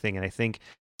Sony on my thing, and I think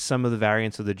some of the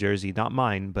variants of the jersey, not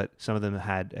mine, but some of them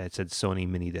it said Sony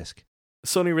mini disc.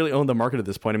 Sony really owned the market at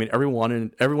this point. I mean,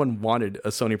 everyone wanted a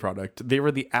Sony product. They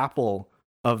were the Apple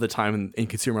of the time in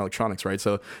consumer electronics, right?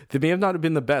 So they may have not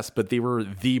been the best, but they were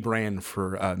the brand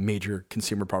for major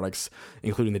consumer products,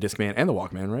 including the Discman and the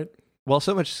Walkman, right? Well,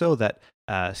 so much so that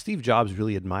Steve Jobs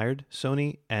really admired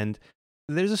Sony, and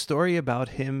there's a story about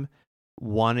him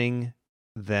wanting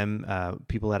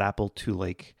people at Apple, to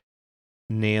like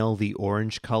nail the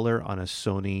orange color on a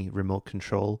Sony remote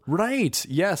control. Right.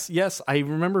 Yes. I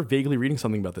remember vaguely reading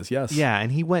something about this. Yes. Yeah,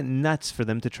 and he went nuts for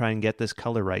them to try and get this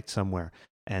color right somewhere.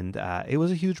 And it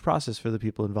was a huge process for the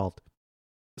people involved.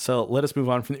 So let us move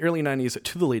on from the early 90s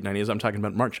to the late 90s. I'm talking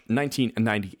about March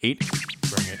 1998.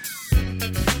 Bring it.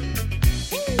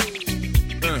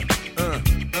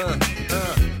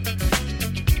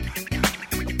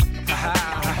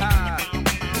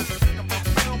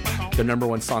 The number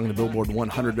one song in the Billboard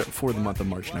 100 for the month of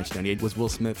March 1998 was Will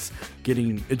Smith's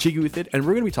Getting Jiggy With It, and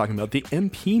we're going to be talking about the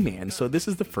MP Man. So this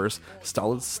is the first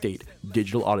solid-state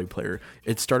digital audio player.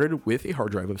 It started with a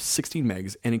hard drive of 16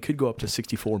 megs, and it could go up to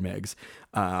 64 megs.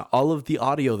 All of the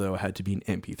audio, though, had to be in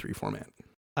MP3 format.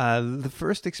 The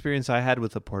first experience I had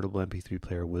with a portable MP3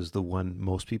 player was the one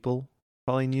most people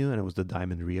probably knew, and it was the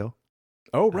Diamond Rio.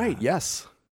 Oh, right, yes.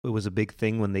 It was a big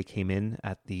thing when they came in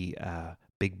at the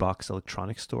big box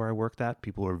electronics store I worked at.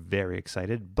 People were very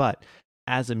excited, but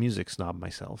as a music snob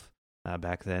myself,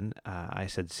 back then, I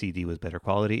said CD was better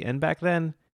quality, and back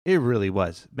then, it really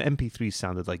was. MP3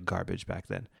 sounded like garbage back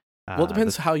then. Well, it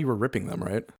depends how you were ripping them,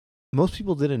 right? Most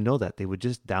people didn't know that. They would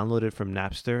just download it from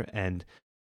Napster, and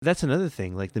that's another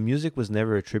thing. Like, the music was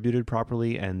never attributed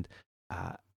properly, and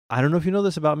I don't know if you know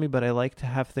this about me, but I like to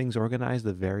have things organized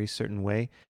a very certain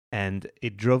way, and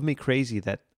it drove me crazy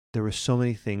that there were so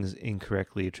many things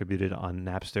incorrectly attributed on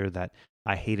Napster that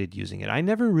I hated using it. I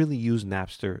never really used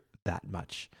Napster that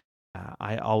much.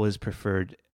 I always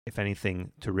preferred, if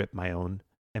anything, to rip my own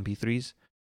MP3s,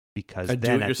 because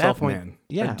then at that point, man.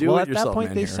 yeah, at that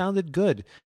point they here. sounded good,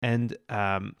 and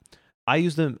I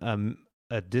used them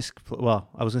a disc. Well,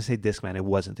 I was going to say Discman. It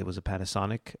wasn't. It was a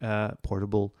Panasonic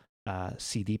portable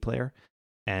CD player,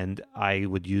 and I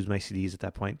would use my CDs at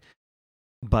that point.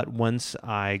 But once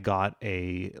I got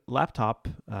a laptop,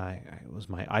 it was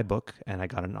my iBook, and I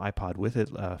got an iPod with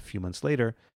it a few months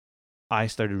later, I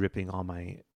started ripping all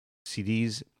my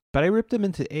CDs. But I ripped them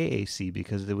into AAC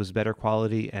because it was better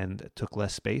quality and it took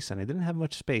less space, and I didn't have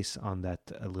much space on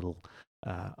that little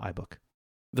iBook.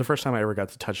 The first time I ever got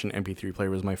to touch an MP3 player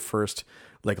was my first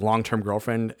long-term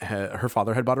girlfriend. Her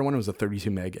father had bought her one. It was a 32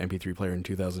 meg MP3 player in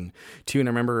 2002, and I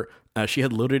remember she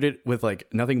had loaded it with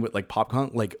nothing but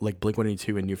popcorn, like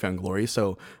Blink-182 and New Found Glory.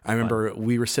 So I remember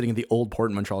we were sitting at the old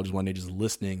port in Montreal just one day, just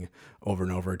listening over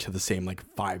and over to the same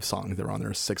 5 songs that were on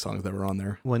there, 6 songs that were on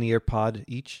there. 1 ear pod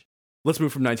each. Let's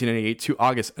move from 1998 to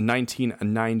August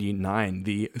 1999.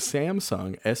 The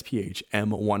Samsung SPH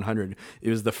M100.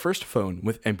 It was the first phone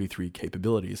with MP3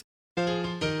 capabilities.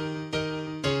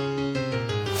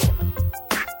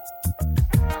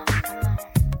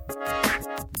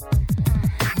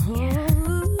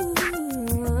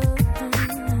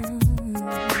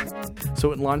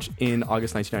 So it launched in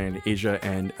August 1999 in Asia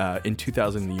and in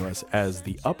 2000 in the US as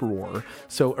the Uproar.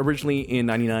 So originally in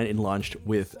 99 it launched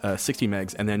with 60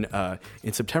 megs, and then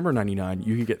in September 99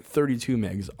 you could get 32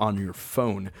 megs on your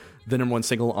phone. The number one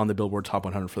single on the Billboard Top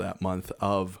 100 for that month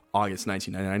of August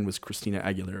 1999 was Christina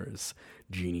Aguilera's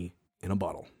Genie in a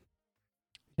Bottle.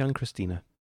 Young Christina.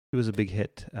 It was a big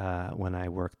hit when I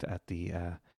worked at the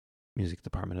music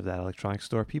department of that electronics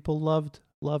store. People loved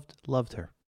her.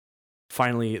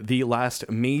 Finally, the last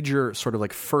major sort of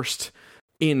like first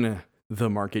in the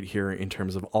market here in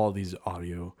terms of all of these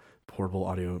portable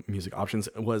audio music options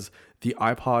was the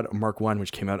iPod Mark I,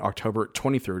 which came out October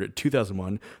 23rd,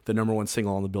 2001. The number one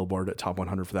single on the Billboard Top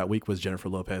 100 for that week was Jennifer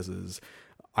Lopez's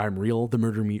I'm Real, the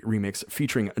Murder Me remix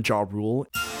featuring Ja Rule.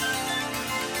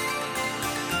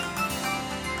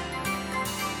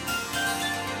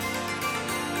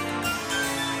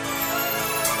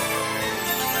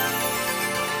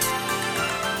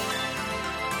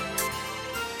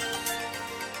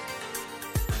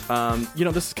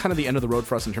 This is kind of the end of the road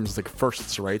for us in terms of like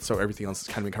firsts, right? So everything else is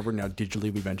kind of been covered. Now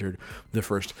digitally, we've entered the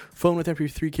first phone with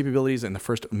MP3 capabilities and the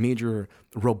first major,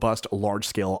 robust,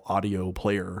 large-scale audio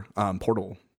player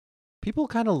portable. People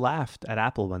kind of laughed at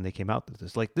Apple when they came out with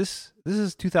this. Like this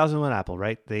is 2001 Apple,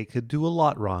 right? They could do a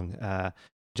lot wrong.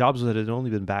 Jobs that had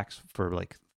only been back for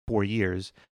like 4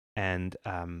 years, and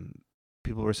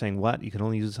people were saying, "What? You can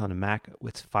only use this on a Mac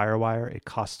with FireWire? It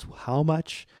costs how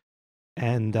much?"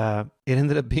 And it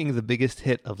ended up being the biggest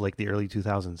hit of like the early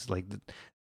 2000s, like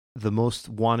the most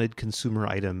wanted consumer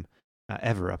item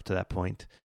ever up to that point.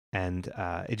 And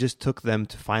it just took them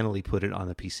to finally put it on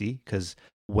the PC, because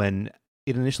when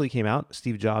it initially came out,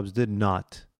 Steve Jobs did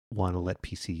not want to let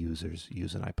PC users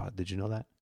use an iPod. Did you know that?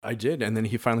 I did. And then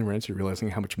he finally ran into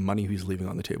realizing how much money he was leaving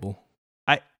on the table.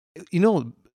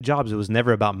 Jobs, it was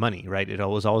never about money, right? It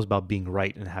was always about being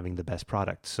right and having the best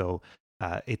product. So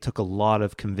it took a lot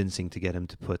of convincing to get him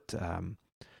to put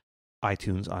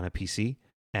iTunes on a PC.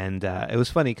 And it was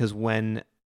funny because when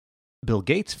Bill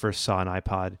Gates first saw an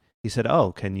iPod, he said,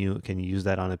 "Oh, can you use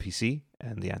that on a PC?"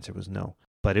 And the answer was no.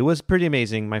 But it was pretty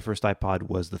amazing. My first iPod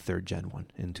was the 3rd gen one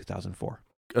in 2004.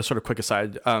 A sort of quick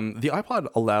aside, the iPod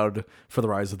allowed for the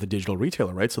rise of the digital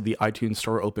retailer, right? So the iTunes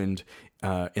store opened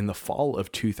in the fall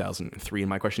of 2003. And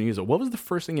my question to you is, what was the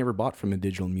first thing you ever bought from a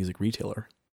digital music retailer?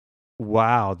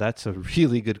 Wow, that's a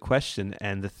really good question.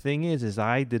 And the thing is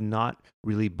I did not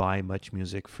really buy much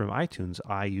music from iTunes.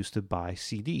 I used to buy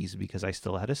CDs because I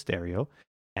still had a stereo,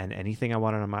 and anything I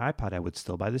wanted on my iPod, I would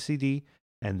still buy the CD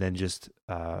and then just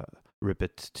rip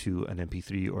it to an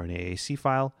MP3 or an AAC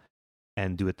file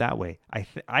and do it that way.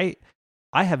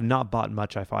 I have not bought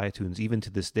much off iTunes even to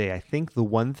this day. I think the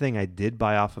one thing I did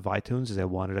buy off of iTunes is I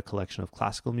wanted a collection of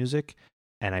classical music,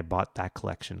 and I bought that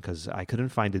collection because I couldn't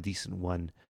find a decent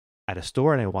one at a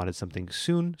store, and I wanted something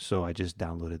soon, so I just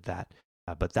downloaded that.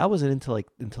 But that wasn't until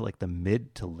the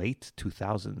mid to late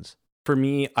 2000s. For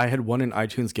me, I had won an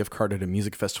iTunes gift card at a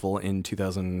music festival in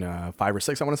 2005 or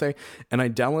 6, I want to say, and I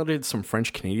downloaded some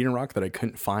French Canadian rock that I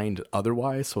couldn't find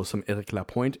otherwise, so some Eric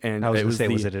Lapointe. And was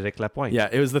it Eric Lapointe? Yeah,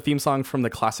 it was the theme song from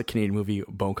the classic Canadian movie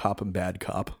Bon Cop, Bad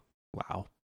Cop. Wow.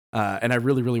 And I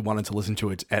really, really wanted to listen to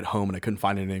it at home, and I couldn't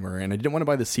find it anywhere. And I didn't want to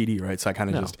buy the CD, right? So I kind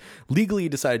of just legally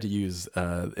decided to use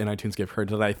an iTunes gift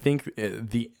card. And I think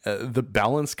the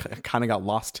balance kind of got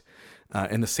lost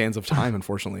in the sands of time,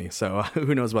 unfortunately. So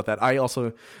who knows about that? I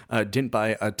also didn't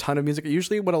buy a ton of music.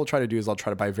 Usually, what I'll try to do is I'll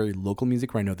try to buy very local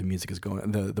music where I know the music is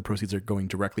going, the proceeds are going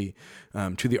directly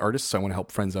to the artist. So I want to help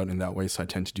friends out in that way. So I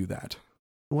tend to do that.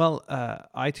 Well,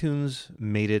 iTunes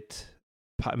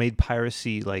made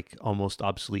piracy like almost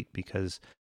obsolete, because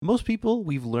most people,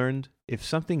 we've learned, if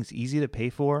something's easy to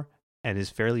pay for and is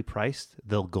fairly priced,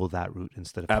 they'll go that route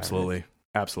instead of Absolutely.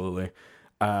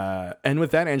 And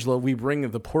with that, Angela, we bring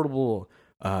the portable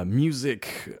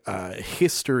music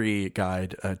history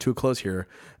guide to a close here.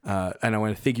 And I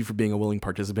want to thank you for being a willing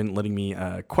participant, letting me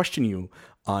question you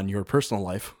on your personal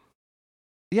life.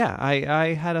 Yeah,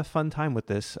 I had a fun time with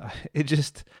this. It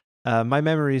just... my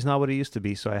memory is not what it used to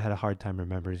be, so I had a hard time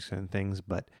remembering certain things,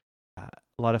 but a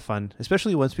lot of fun,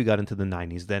 especially once we got into the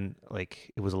 90s. Then,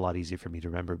 it was a lot easier for me to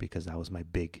remember because that was my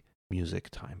big music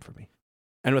time for me.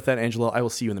 And with that, Angela, I will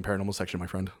see you in the paranormal section, my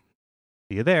friend.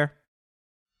 See you there.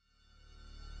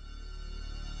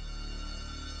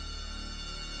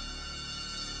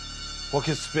 What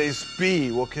could space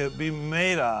be? What could it be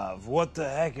made of? What the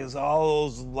heck is all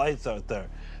those lights out there?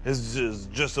 Is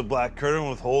it just a black curtain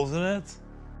with holes in it?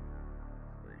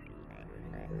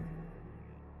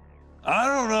 I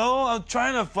don't know. I'm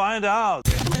trying to find out.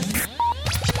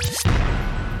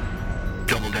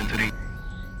 Double density.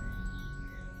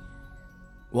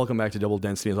 Welcome back to Double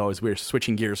Density. As always, we're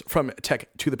switching gears from tech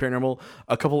to the paranormal.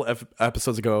 A couple of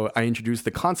episodes ago, I introduced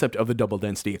the concept of the double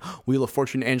density Wheel of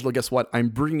Fortune. Angela, guess what? I'm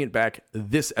bringing it back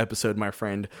this episode, my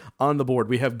friend. On the board,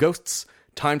 we have ghosts,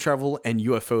 time travel, and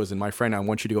UFOs. And my friend, I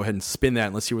want you to go ahead and spin that,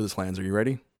 and let's see where this lands. Are you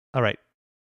ready? All right.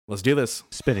 Let's do this.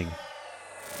 Spinning.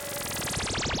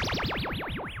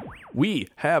 We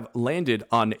have landed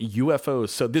on UFOs.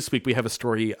 So this week we have a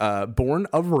story born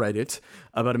of Reddit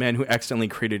about a man who accidentally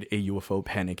created a UFO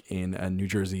panic in New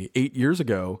Jersey 8 years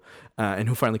ago and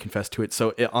who finally confessed to it.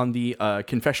 So on the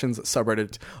Confessions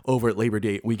subreddit over at Labor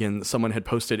Day weekend, someone had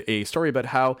posted a story about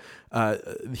how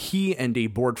he and a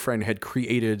bored friend had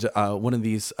created one of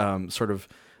these sort of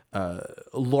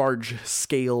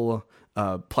large-scale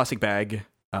plastic bag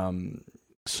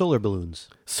Solar balloons.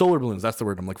 Solar balloons, that's the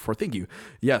word I'm looking for. Thank you.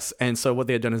 Yes, and so what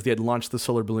they had done is they had launched the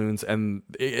solar balloons, and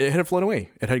it had flown away.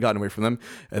 It had gotten away from them,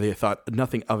 and they thought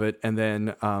nothing of it. And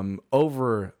then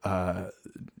over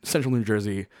central New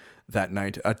Jersey that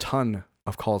night, a ton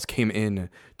of calls came in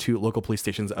to local police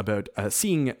stations about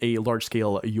seeing a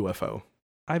large-scale UFO.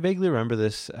 I vaguely remember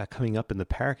this coming up in the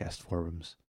Paracast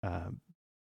forums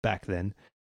back then.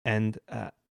 And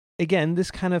again, this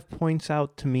kind of points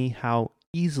out to me how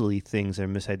easily things are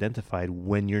misidentified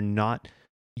when you're not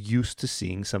used to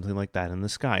seeing something like that in the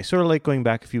sky. Sort of like going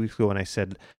back a few weeks ago when I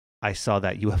said I saw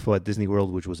that UFO at Disney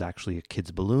World, which was actually a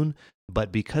kid's balloon,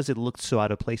 but because it looked so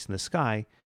out of place in the sky,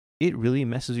 it really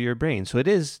messes with your brain. So it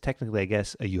is technically, I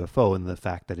guess, a UFO in the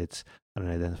fact that it's an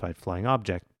unidentified flying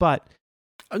object, but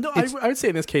no, I would say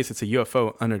in this case it's a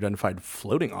UFO, unidentified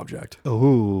floating object.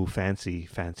 Oh, fancy,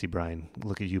 Brian.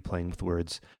 Look at you playing with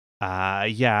words.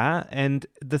 Yeah, and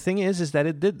the thing is that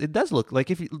it does look like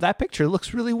that picture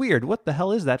looks really weird. What the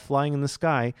hell is that flying in the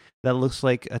sky that looks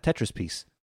like a Tetris piece?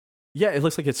 Yeah, it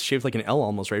looks like it's shaped like an L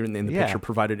almost, right? In the picture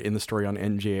provided in the story on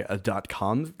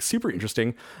NJ.com. Super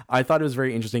interesting. I thought it was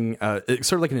very interesting. It's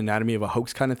sort of like an anatomy of a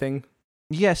hoax kind of thing.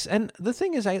 Yes, and the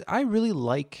thing is, I really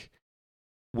like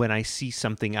when I see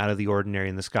something out of the ordinary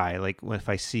in the sky. Like if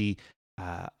I see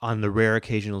on the rare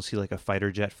occasion, you'll see like a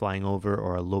fighter jet flying over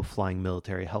or a low-flying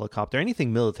military helicopter.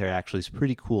 Anything military actually is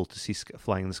pretty cool to see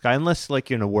flying in the sky. Unless like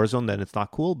you're in a war zone, then it's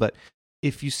not cool. But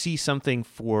if you see something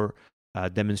for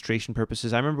demonstration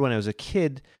purposes, I remember when I was a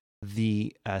kid,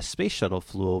 the space shuttle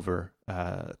flew over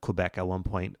Quebec at one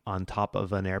point on top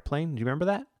of an airplane. Do you remember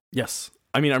that? Yes.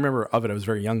 I mean, I remember of it. I was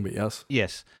very young, but yes.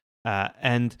 Yes.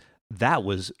 And that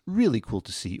was really cool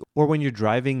to see. Or when you're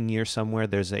driving near somewhere,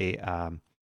 there's a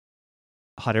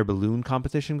hot air balloon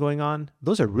competition going on.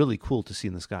 Those are really cool to see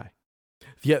in the sky.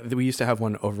 Yeah, we used to have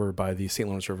one over by the St.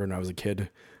 Lawrence River when I was a kid.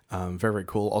 Very, very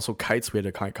cool. Also, kites. We had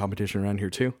a kite competition around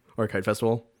here too, or a kite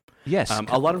festival. Yes.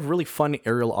 A lot of really fun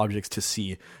aerial objects to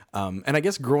see. And I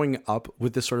guess growing up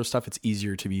with this sort of stuff, it's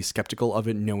easier to be skeptical of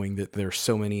it, knowing that there's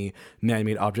so many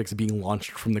man-made objects being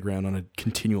launched from the ground on a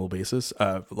continual basis,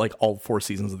 like all 4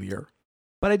 seasons of the year.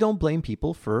 But I don't blame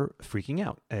people for freaking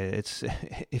out. It's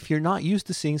if you're not used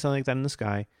to seeing something like that in the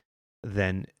sky,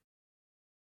 then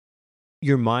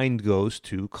your mind goes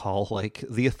to call like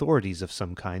the authorities of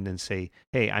some kind and say,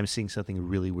 "Hey, I'm seeing something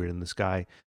really weird in the sky.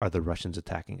 Are the Russians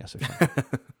attacking us or something?"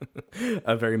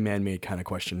 A very man-made kind of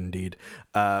question indeed.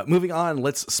 Moving on,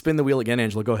 let's spin the wheel again,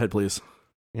 Angela. Go ahead, please.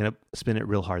 I'm gonna spin it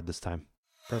real hard this time.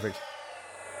 Perfect.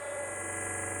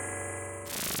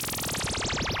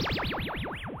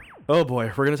 Oh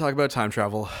boy, we're going to talk about time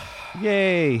travel.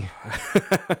 Yay!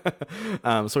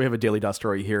 So we have a Daily Dot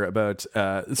story here about,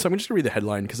 so I'm just going to read the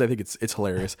headline because I think it's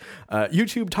hilarious.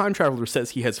 YouTube time traveler says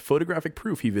he has photographic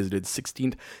proof he visited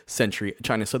 16th century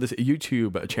China. So this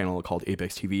YouTube channel called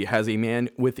Apex TV has a man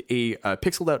with a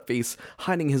pixeled out face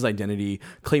hiding his identity,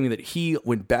 claiming that he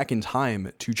went back in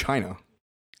time to China.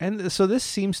 And so this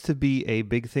seems to be a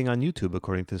big thing on YouTube,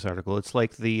 according to this article. It's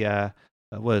like the...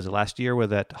 what was it, last year where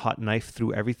that hot knife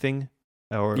threw everything?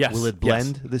 Or yes, will it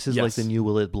blend? Yes, this is yes. like the new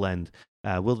will it blend.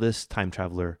 Will this time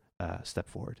traveler step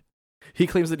forward? He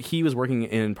claims that he was working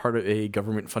in part of a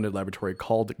government-funded laboratory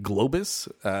called Globus.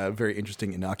 Very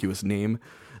interesting, innocuous name.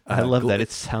 I love that.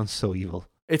 It sounds so evil.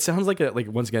 It sounds like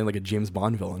once again, like a James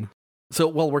Bond villain. So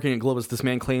while working at Globus, this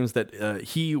man claims that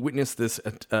he witnessed this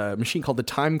machine called the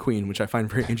Time Queen, which I find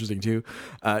very interesting too.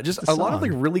 Just a lot of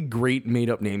like really great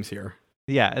made-up names here.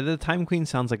 Yeah, the Time Queen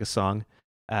sounds like a song.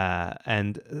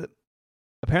 And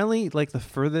apparently, like the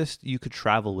furthest you could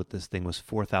travel with this thing was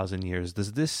 4,000 years.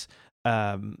 Does this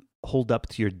hold up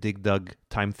to your Dig Dug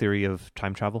time theory of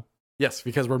time travel? Yes,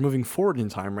 because we're moving forward in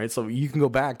time, right? So you can go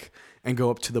back and go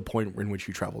up to the point in which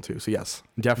you travel to. So yes,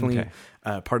 definitely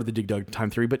part of the Dig Dug time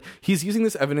theory. But he's using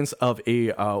this evidence of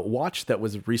a watch that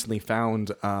was recently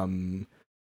found in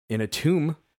a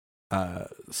tomb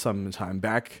some time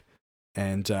back,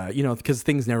 and because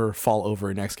things never fall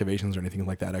over in excavations or anything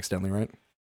like that accidentally, right?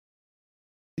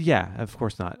 Yeah, of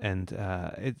course not.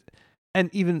 And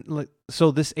even like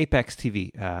so, this Apex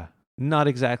TV, not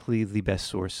exactly the best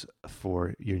source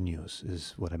for your news,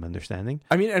 is what I'm understanding.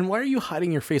 I mean, and why are you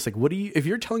hiding your face? Like, what do you? If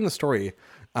you're telling the story,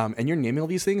 and you're naming all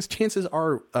these things, chances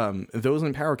are, those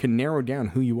in power can narrow down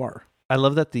who you are. I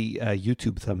love that the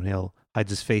YouTube thumbnail hides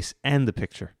his face and the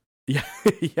picture. Yeah,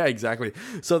 yeah, exactly.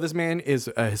 So this man is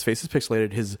his face is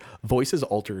pixelated, his voice is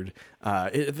altered.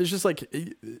 There's just like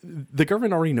the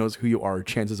government already knows who you are.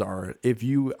 Chances are, if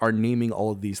you are naming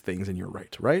all of these things, and you're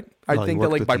right? I think that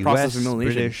like by process of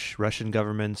elimination, British, Russian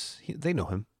governments, they know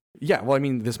him. Yeah, well, I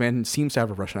mean, this man seems to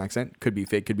have a Russian accent. Could be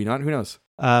fake, could be not. Who knows?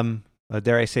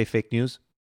 Dare I say fake news?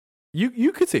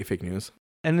 You could say fake news.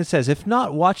 And it says, if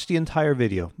not, watch the entire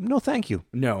video. No, thank you.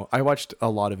 No, I watched a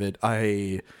lot of it.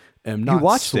 I am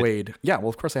not swayed. It? Yeah, well,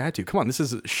 of course I had to. Come on, this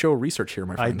is show research here,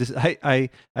 my friend. I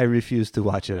refused to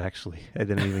watch it, actually. I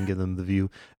didn't even give them the view.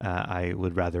 I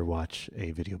would rather watch a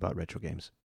video about retro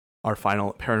games. Our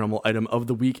final paranormal item of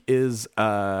the week is...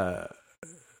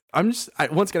 once again,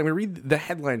 I'm going to read the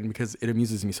headline because it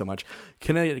amuses me so much.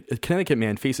 Connecticut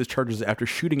man faces charges after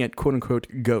shooting at quote-unquote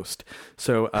ghost.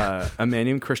 So a man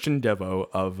named Christian Devo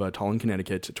of Tolland,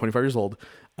 Connecticut, 25 years old,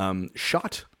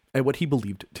 shot at what he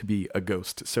believed to be a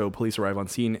ghost. So police arrive on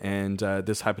scene, and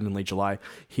this happened in late July.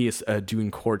 He is due in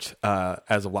court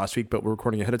as of last week, but we're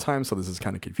recording ahead of time, so this is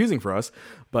kind of confusing for us.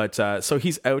 But so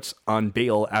he's out on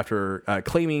bail after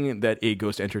claiming that a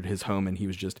ghost entered his home, and he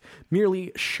was just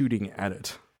merely shooting at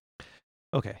it.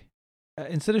 Okay.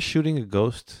 Instead of shooting a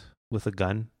ghost with a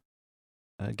gun,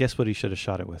 guess what he should have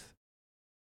shot it with?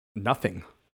 Nothing.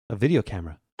 A video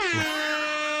camera.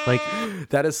 Like,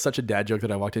 that is such a dad joke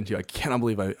that I walked into. I cannot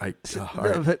believe all right.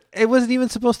 But it wasn't even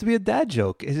supposed to be a dad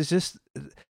joke. It's just,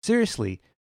 seriously,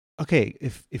 okay,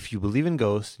 if you believe in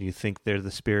ghosts and you think they're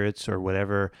the spirits or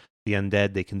whatever, the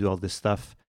undead, they can do all this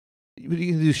stuff, what do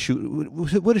you do? Shoot?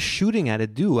 What does shooting at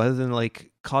it do other than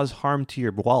like cause harm to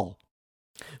your wall?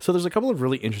 So there's a couple of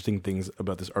really interesting things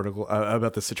about this article,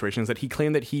 about this situation, is that he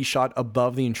claimed that he shot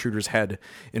above the intruder's head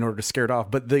in order to scare it off.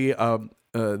 But the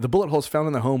bullet holes found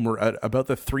in the home were at about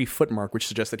the 3-foot mark, which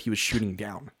suggests that he was shooting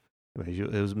down. It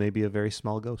was maybe a very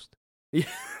small ghost. Yeah,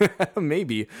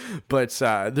 maybe. But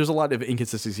there's a lot of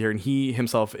inconsistencies here. And he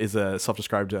himself is a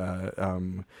self-described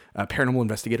paranormal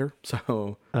investigator.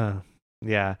 So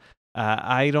yeah,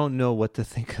 I don't know what to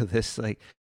think of this. Like,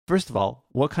 first of all,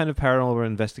 what kind of paranormal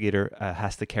investigator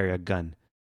has to carry a gun?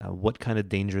 What kind of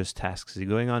dangerous tasks is he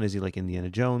going on? Is he like Indiana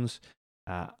Jones?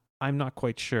 I'm not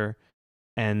quite sure.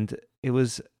 And it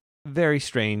was very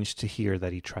strange to hear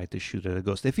that he tried to shoot at a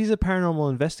ghost. If he's a paranormal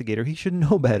investigator, he should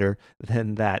know better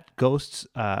than that. Ghosts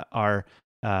are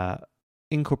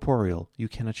incorporeal. You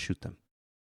cannot shoot them.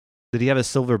 Did he have a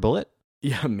silver bullet?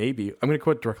 Yeah, maybe. I'm going to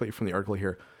quote directly from the article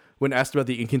here. When asked about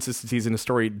the inconsistencies in his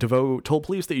story, DeVoe told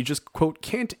police that you just, quote,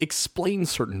 can't explain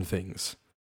certain things.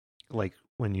 Like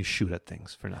when you shoot at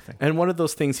things for nothing. And one of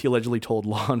those things he allegedly told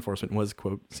law enforcement was,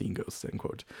 quote, seeing ghosts, end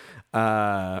quote.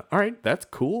 All right, that's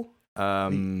cool.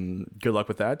 Good luck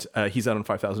with that. He's out on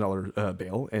 $5,000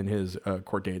 bail, and his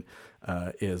court date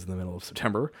is in the middle of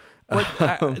September.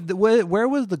 Where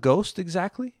was the ghost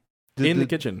exactly? In the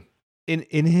kitchen.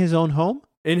 In his own home?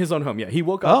 In his own home, yeah. He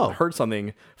woke up, heard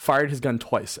something, fired his gun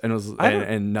twice, and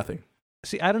and nothing.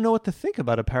 See, I don't know what to think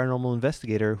about a paranormal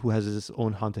investigator who has his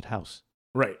own haunted house.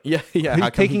 Right. Yeah. Yeah.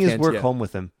 He's taking his work home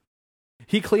with him.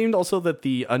 He claimed also that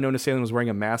the unknown assailant was wearing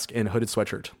a mask and hooded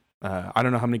sweatshirt. I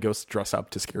don't know how many ghosts dress up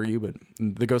to scare you, but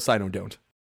the ghosts I know don't.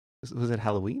 Was it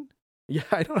Halloween? Yeah,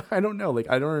 I don't know. Like,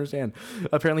 I don't understand.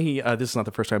 Apparently, this is not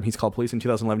the first time he's called police. In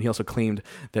 2011, he also claimed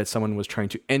that someone was trying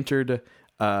to enter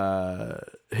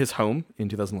his home in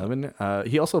 2011.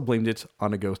 He also blamed it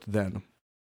on a ghost then.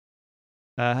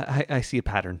 I see a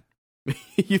pattern.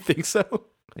 You think so?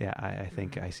 Yeah, I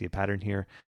think I see a pattern here.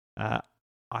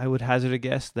 I would hazard a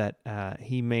guess that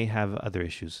he may have other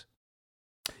issues.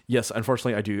 Yes,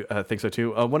 unfortunately, I do think so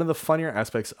too. One of the funnier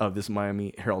aspects of this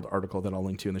Miami Herald article that I'll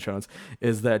link to in the show notes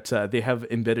is that they have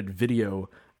embedded video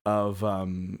of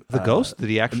the ghost. Did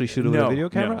he actually shoot it with a video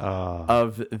camera? No.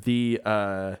 Of the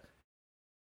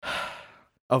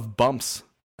of BUMPS,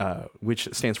 which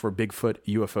stands for Bigfoot,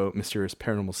 UFO, Mysterious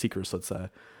Paranormal Seekers. So it's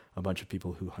a bunch of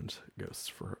people who hunt ghosts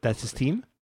for. That's his team?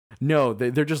 No,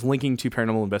 they're just linking to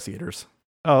paranormal investigators.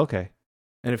 Oh, okay.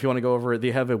 And if you want to go over, they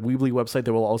have a Weebly website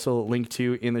that we'll also link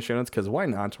to in the show notes, because why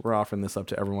not? We're offering this up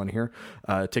to everyone here.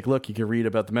 Take a look. You can read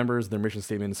about the members, their mission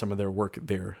statement, and some of their work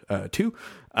there too.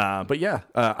 But yeah,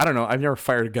 I don't know. I've never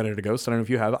fired a gun at a ghost. I don't know if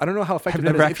you have. I don't know how effective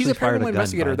that is. If he's a paranormal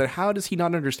investigator, then how does he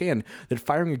not understand that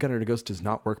firing a gun at a ghost does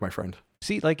not work, my friend?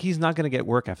 See, like, he's not going to get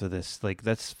work after this. Like,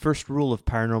 that's first rule of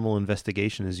paranormal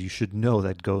investigation is you should know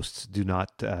that ghosts do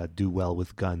not do well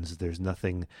with guns. There's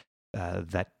nothing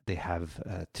that they have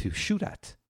to shoot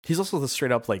at. He's also the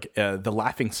straight up like the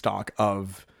laughing stock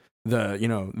of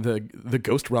the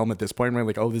ghost realm at this point, right?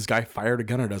 Like, oh, this guy fired a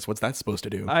gun at us. What's that supposed to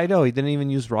do? I know, he didn't even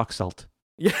use rock salt.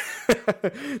 Yeah,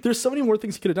 there's so many more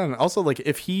things he could have done. Also, like,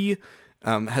 if he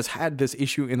has had this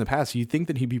issue in the past, you'd think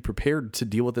that he'd be prepared to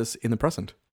deal with this in the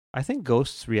present. I think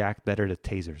ghosts react better to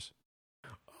tasers.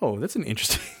 Oh, that's an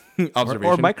interesting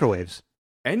observation. Or microwaves.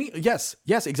 Yes,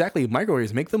 exactly.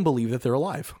 Microwaves make them believe that they're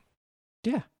alive.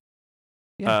 Yeah.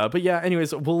 But yeah,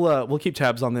 anyways, we'll keep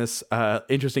tabs on this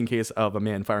interesting case of a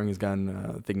man firing his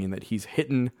gun, thinking that he's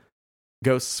hitting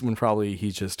ghosts when probably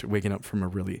he's just waking up from a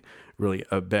really, really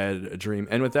bad dream.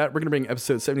 And with that, we're going to bring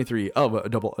episode 73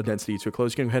 of Double Density to a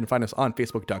close. You can go ahead and find us on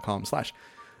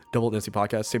Facebook.com/Double Density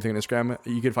Podcast. Same thing on Instagram.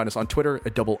 You can find us on Twitter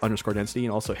at double_density,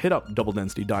 and also hit up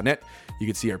doubledensity.net. You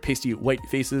can see our pasty white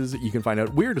faces. You can find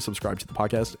out where to subscribe to the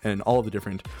podcast and all of the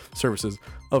different services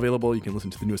available. You can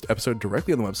listen to the newest episode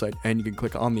directly on the website, and you can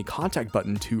click on the contact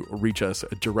button to reach us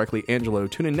directly. Angelo,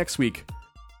 tune in next week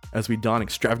as we don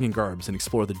extravagant garbs and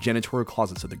explore the janitorial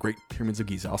closets of the Great Pyramids of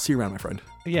Giza. I'll see you around, my friend.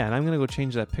 Yeah, and I'm going to go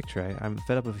change that picture. I'm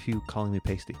fed up with you calling me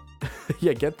pasty.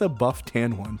 Yeah, get the buff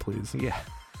tan one, please. Yeah.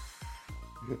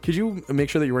 Could you make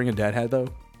sure that you're wearing a dad hat, though?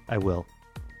 I will.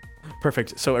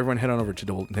 Perfect. So everyone head on over to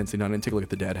Double Density and take a look at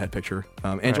the dad hat picture.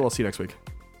 Angelo, right. I'll see you next week.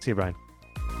 See you, Brian.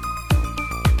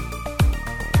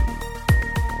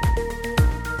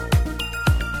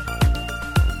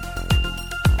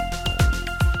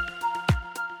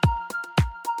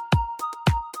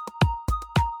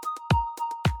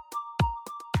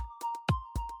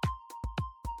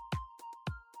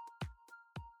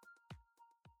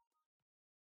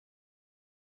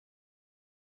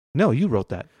 No, you wrote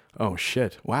that. Oh,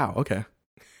 shit. Wow. Okay.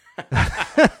 All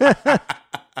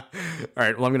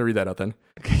right. Well, I'm going to read that out then.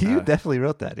 You definitely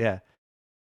wrote that. Yeah.